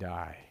wouldn't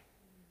die.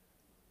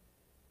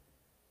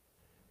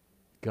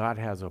 God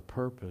has a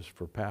purpose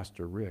for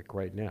Pastor Rick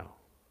right now.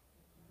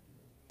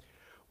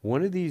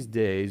 One of these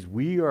days,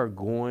 we are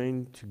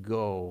going to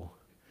go,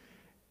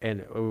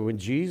 and when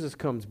Jesus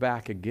comes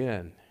back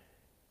again,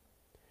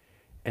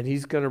 and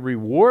he's going to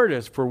reward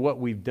us for what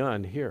we've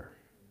done here.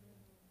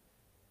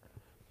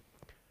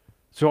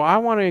 So I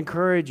want to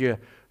encourage you,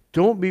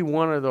 don't be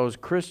one of those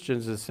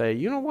Christians that say,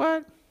 you know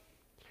what?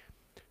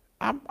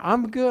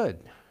 I'm good.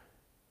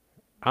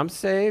 I'm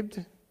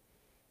saved.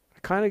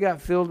 Kind of got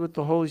filled with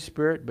the Holy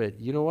Spirit, but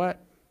you know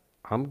what?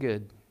 I'm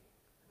good.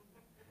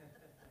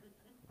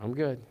 I'm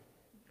good.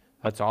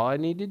 That's all I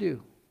need to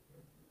do.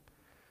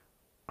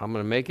 I'm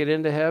going to make it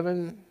into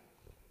heaven,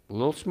 a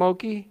little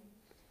smoky,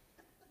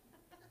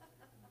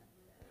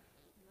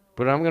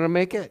 but I'm going to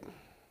make it.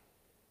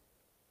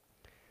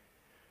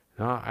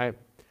 No, I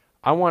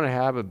want to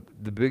have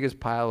the biggest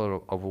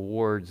pile of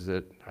awards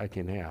that I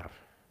can have.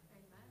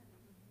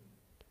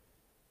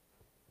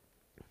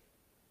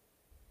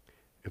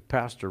 If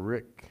Pastor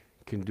Rick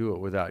can do it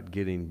without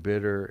getting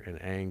bitter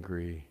and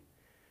angry,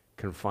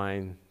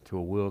 confined to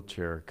a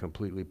wheelchair,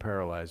 completely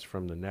paralyzed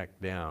from the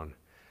neck down,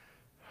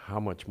 how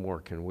much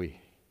more can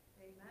we?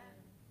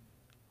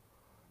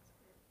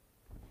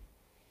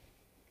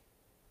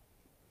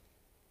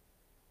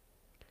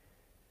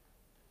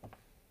 Amen.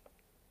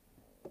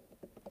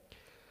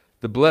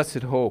 The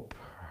blessed hope,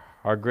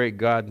 our great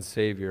God and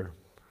Savior,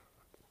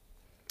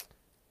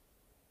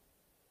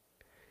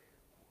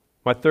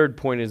 My third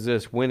point is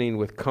this: winning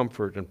with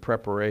comfort and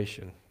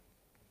preparation.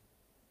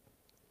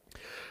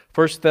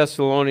 1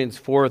 Thessalonians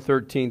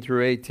 4:13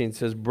 through 18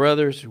 says,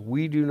 "Brothers,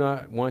 we do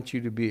not want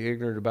you to be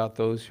ignorant about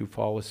those who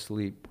fall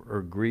asleep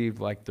or grieve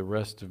like the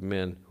rest of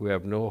men who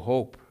have no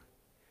hope.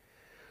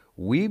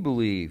 We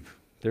believe,"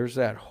 there's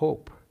that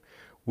hope.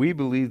 "We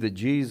believe that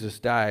Jesus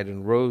died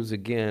and rose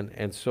again,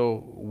 and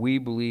so we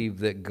believe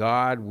that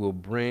God will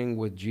bring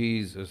with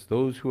Jesus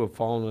those who have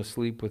fallen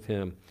asleep with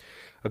him.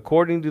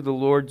 According to the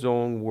Lord's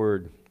own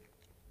word,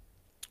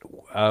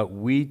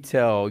 we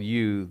tell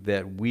you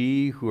that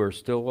we who are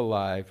still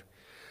alive,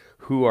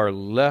 who are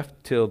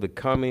left till the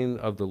coming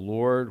of the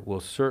Lord, will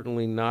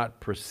certainly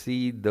not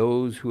precede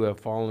those who have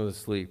fallen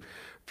asleep.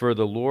 For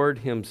the Lord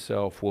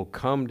himself will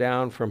come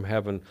down from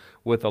heaven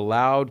with a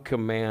loud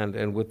command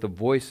and with the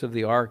voice of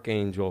the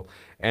archangel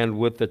and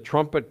with the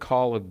trumpet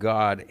call of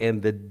God,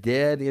 and the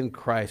dead in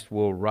Christ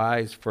will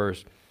rise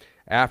first.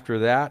 After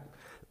that,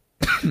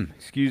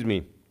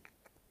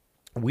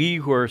 we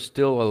who are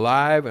still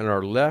alive and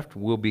are left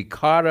will be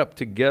caught up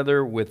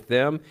together with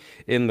them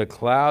in the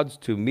clouds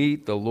to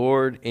meet the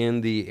Lord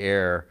in the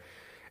air.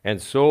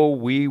 And so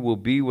we will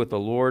be with the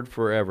Lord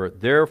forever.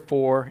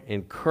 Therefore,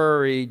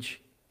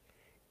 encourage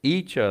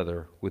each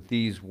other with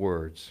these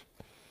words."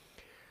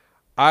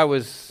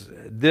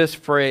 This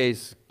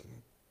phrase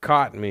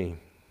caught me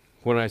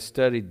when I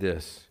studied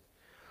this.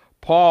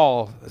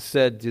 Paul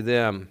said to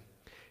them,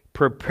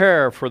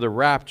 "Prepare for the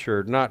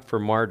rapture, not for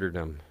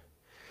martyrdom."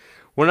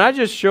 When I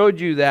just showed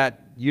you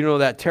that,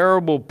 that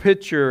terrible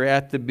picture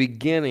at the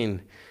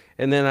beginning,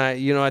 and then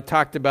I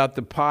talked about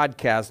the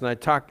podcast, and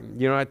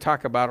I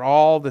talk about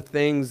all the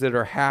things that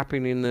are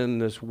happening in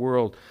this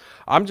world.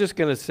 I'm just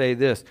going to say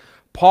this.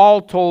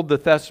 Paul told the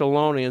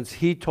Thessalonians,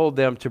 he told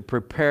them to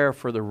prepare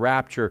for the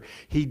rapture.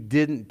 He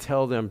didn't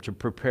tell them to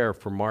prepare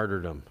for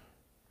martyrdom.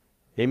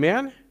 Amen?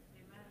 Amen.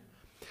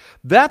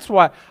 That's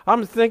why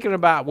I'm thinking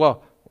about,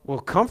 well,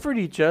 comfort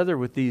each other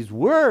with these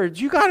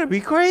words. You got to be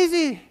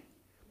crazy.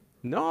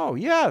 No,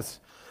 yes.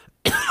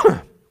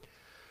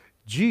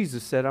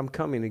 Jesus said, "I'm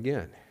coming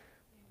again."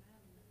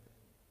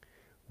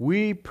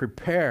 We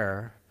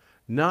prepare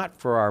not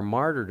for our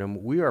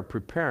martyrdom, we are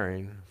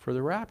preparing for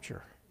the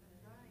rapture.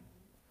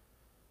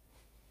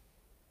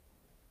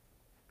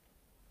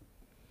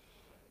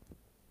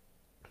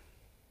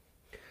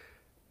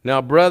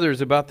 Now, brothers,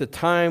 about the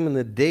time and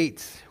the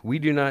dates, we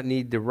do not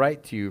need to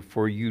write to you,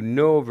 for you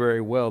know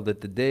very well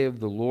that the day of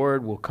the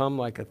Lord will come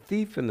like a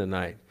thief in the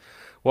night.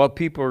 While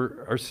people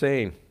are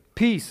saying,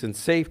 "Peace and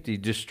safety,"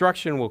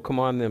 destruction will come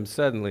on them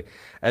suddenly,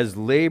 as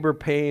labor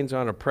pains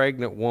on a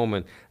pregnant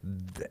woman,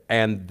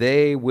 and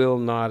they will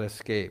not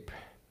escape.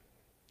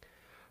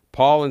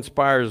 Paul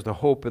inspires the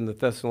hope in the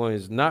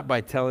Thessalonians not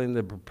by telling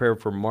them to prepare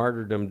for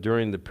martyrdom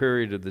during the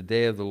period of the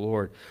day of the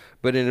Lord,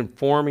 but in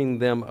informing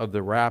them of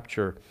the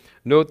rapture.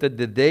 Note that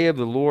the day of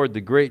the Lord,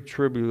 the great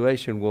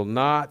tribulation, will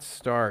not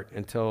start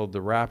until the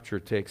rapture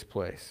takes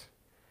place.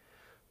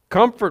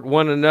 Comfort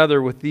one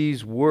another with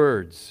these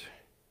words.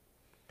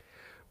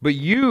 "But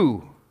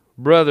you,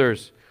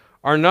 brothers,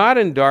 are not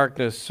in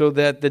darkness, so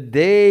that the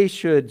day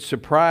should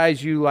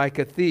surprise you like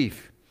a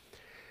thief.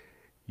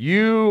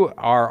 You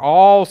are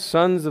all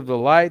sons of the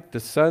light, the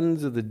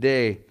sons of the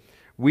day.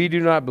 We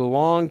do not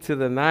belong to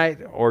the night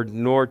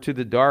nor to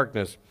the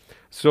darkness.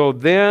 So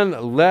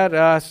then let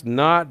us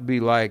not be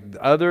like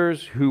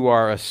others who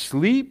are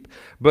asleep,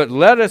 but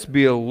let us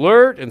be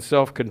alert and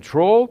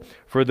self-controlled.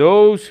 For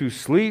those who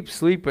sleep,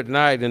 sleep at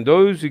night, and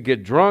those who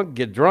get drunk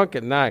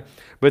at night.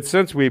 But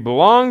since we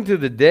belong to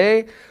the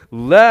day,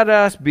 let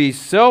us be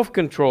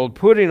self-controlled,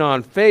 putting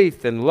on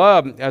faith and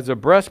love as a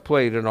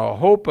breastplate and a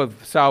hope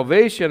of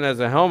salvation as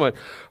a helmet.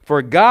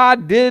 For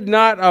God did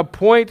not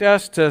appoint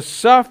us to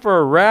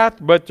suffer wrath,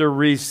 but to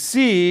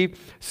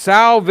receive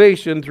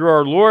salvation through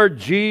our Lord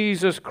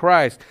Jesus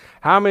Christ."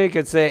 How many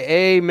could say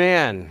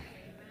amen? Amen.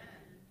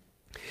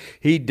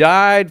 He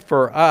died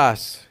for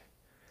us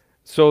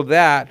so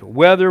that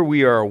whether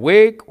we are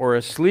awake or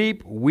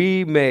asleep,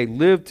 we may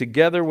live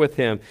together with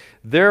him.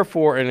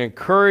 Therefore,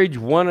 encourage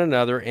one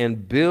another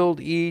and build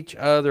each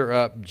other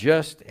up,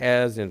 just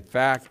as in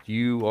fact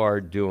you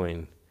are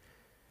doing.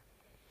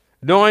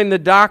 Knowing the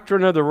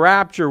doctrine of the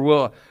rapture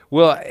will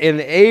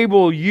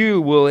enable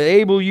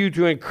you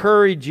to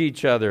encourage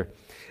each other.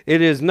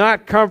 It is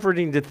not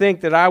comforting to think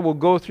that I will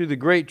go through the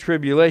great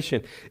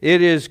tribulation.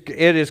 It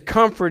is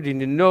comforting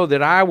to know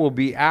that I will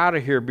be out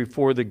of here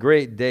before the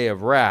great day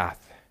of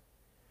wrath.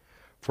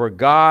 For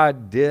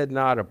God did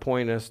not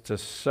appoint us to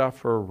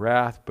suffer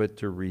wrath, but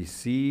to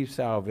receive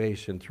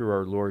salvation through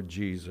our Lord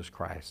Jesus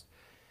Christ.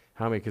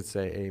 How many could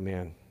say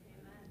amen?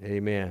 Amen.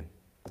 Amen.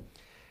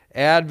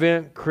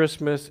 Advent,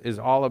 Christmas is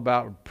all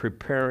about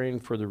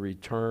preparing for the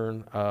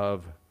return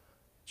of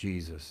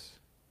Jesus.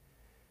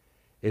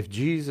 If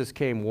Jesus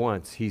came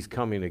once, he's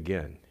coming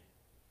again.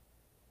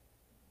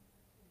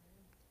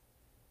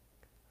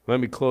 Let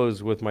me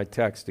close with my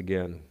text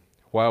again.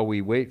 While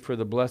we wait for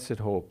the blessed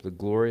hope, the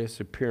glorious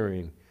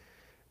appearing,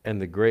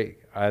 and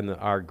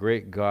our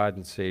great God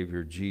and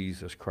Savior,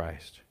 Jesus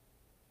Christ.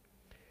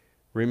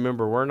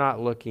 Remember, we're not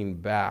looking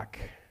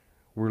back.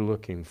 We're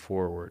looking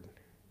forward.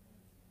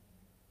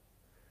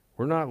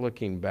 We're not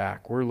looking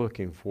back. We're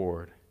looking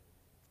forward.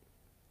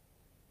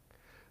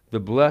 The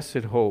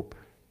blessed hope.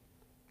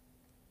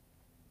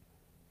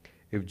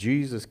 If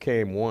Jesus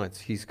came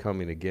once, he's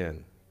coming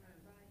again.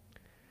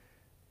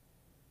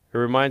 It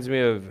reminds me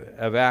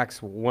of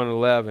Acts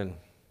 1:11.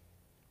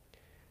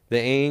 The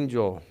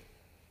angel,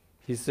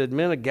 he said,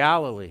 "Men of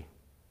Galilee,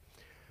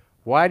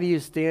 why do you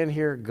stand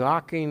here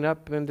gawking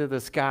up into the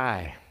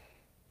sky?"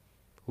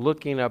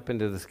 Looking up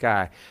into the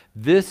sky.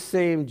 This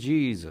same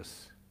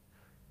Jesus,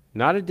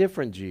 not a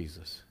different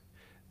Jesus,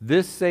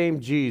 this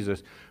same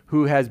Jesus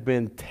who has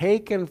been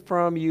taken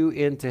from you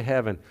into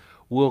heaven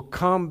will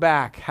come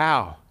back.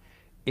 How?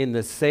 In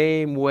the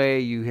same way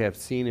you have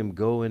seen him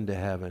go into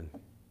heaven.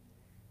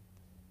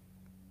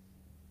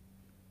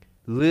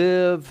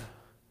 Live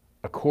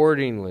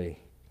accordingly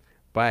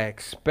by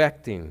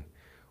expecting,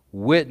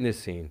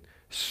 witnessing,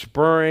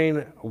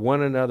 spurring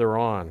one another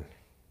on.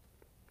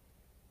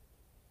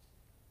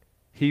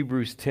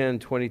 Hebrews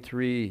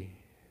 10:23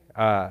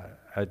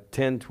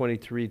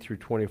 through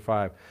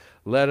 25.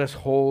 Let us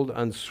hold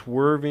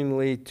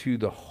unswervingly to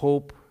the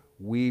hope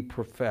we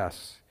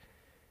profess.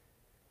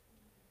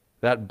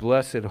 That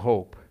blessed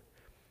hope.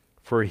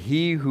 For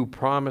he who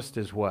promised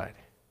is what?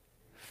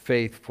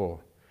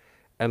 Faithful.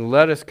 And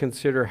let us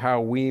consider how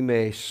we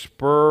may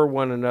spur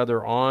one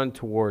another on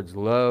towards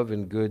love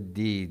and good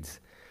deeds.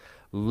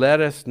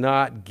 Let us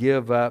not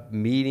give up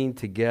meeting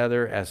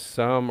together as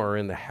some are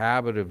in the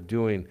habit of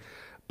doing,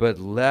 but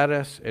let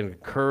us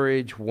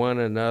encourage one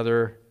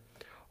another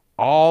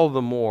all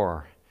the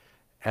more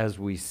as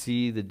we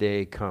see the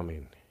day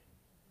coming.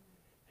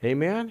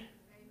 Amen?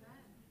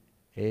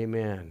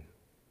 Amen.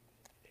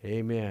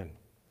 Amen.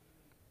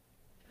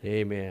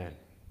 Amen.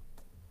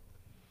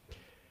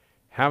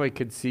 How many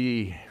could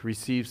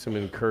receive some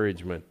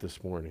encouragement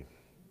this morning?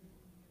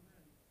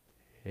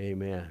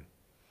 Amen.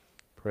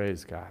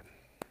 Praise God.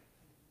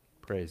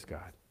 Praise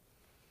God.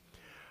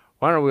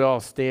 Why don't we all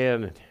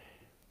stand?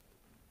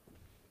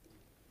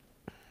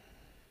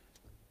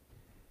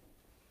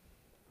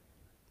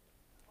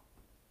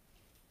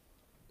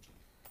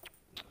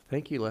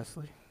 Thank you,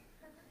 Leslie.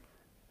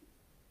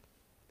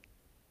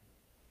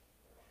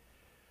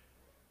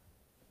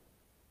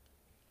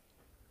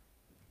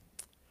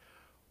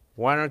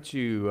 Why don't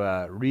you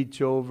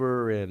reach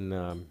over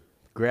and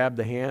grab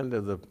the hand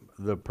of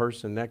the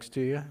person next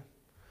to you?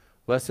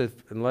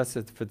 Unless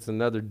if it's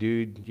another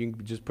dude, you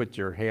can just put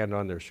your hand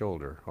on their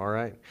shoulder, all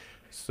right?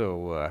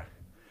 So,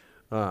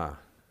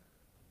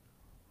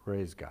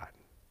 praise God.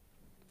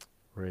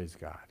 Praise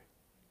God.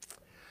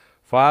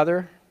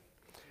 Father,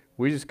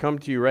 we just come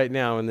to you right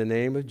now in the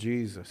name of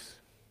Jesus.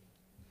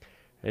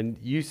 And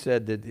you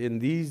said that in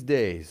these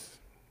days,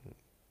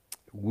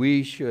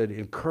 we should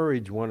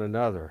encourage one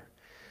another.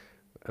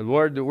 And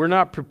Lord, we're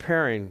not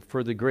preparing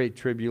for the great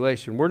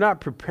tribulation. We're not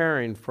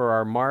preparing for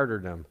our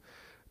martyrdom.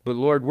 But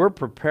Lord, we're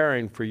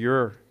preparing for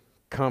your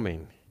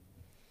coming.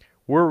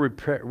 We're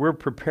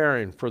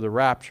preparing for the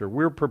rapture.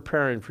 We're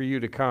preparing for you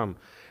to come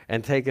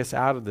and take us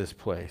out of this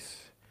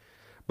place.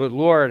 But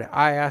Lord,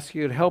 I ask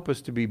you to help us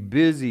to be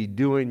busy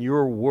doing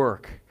your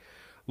work.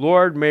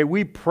 Lord, may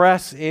we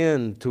press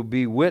in to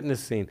be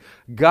witnessing.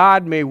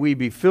 God, may we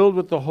be filled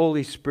with the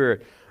Holy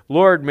Spirit.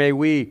 Lord, may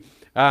we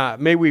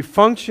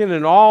function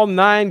in all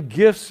 9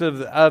 gifts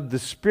of the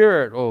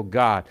Spirit, oh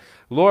God.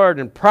 Lord,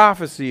 in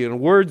prophecy and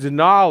words of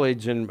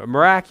knowledge and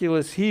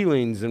miraculous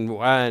healings and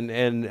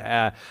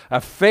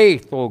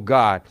faith, oh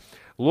God.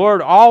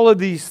 Lord, all of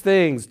these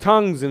things,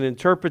 tongues and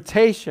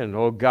interpretation,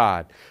 oh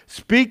God.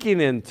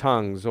 Speaking in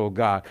tongues, oh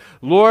God.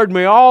 Lord,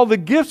 may all the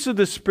gifts of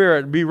the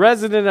Spirit be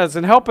resident in us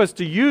and help us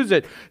to use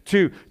it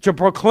to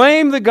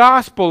proclaim the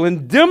gospel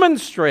and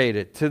demonstrate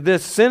it to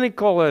this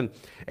cynical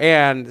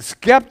and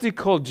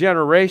skeptical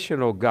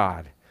generation, oh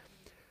God.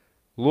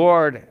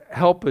 Lord,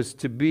 help us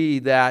to be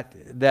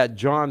that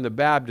John the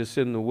Baptist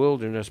in the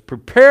wilderness.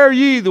 Prepare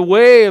ye the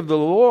way of the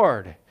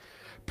Lord.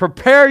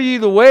 Prepare ye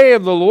the way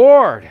of the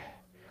Lord.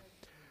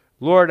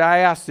 Lord, I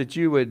ask that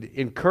you would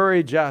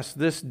encourage us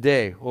this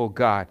day, oh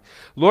God.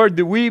 Lord,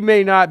 that we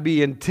may not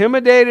be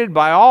intimidated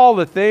by all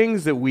the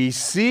things that we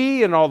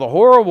see and all the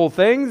horrible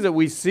things that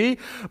we see,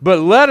 but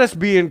let us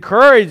be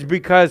encouraged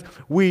because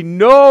we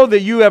know that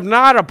you have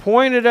not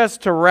appointed us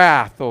to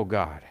wrath, oh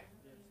God.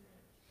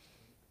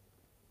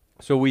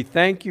 So we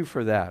thank you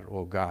for that,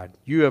 oh God.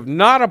 You have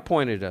not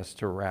appointed us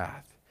to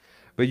wrath,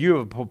 but you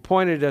have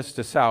appointed us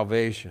to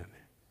salvation.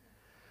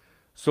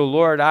 So,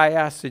 Lord, I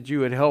ask that you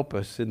would help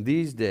us in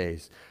these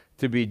days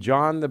to be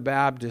John the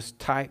Baptist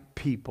type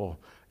people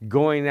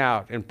going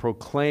out and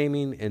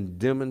proclaiming and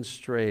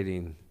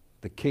demonstrating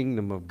the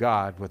kingdom of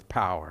God with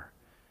power.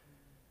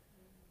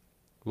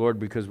 Lord,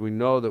 because we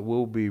know that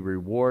we'll be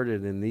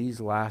rewarded in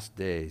these last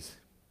days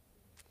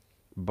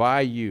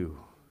by you,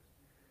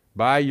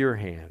 by your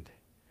hand.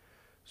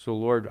 So,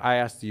 Lord, I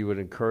ask that you would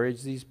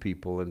encourage these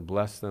people and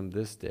bless them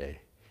this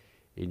day.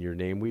 In your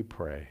name we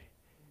pray.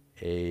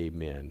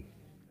 Amen.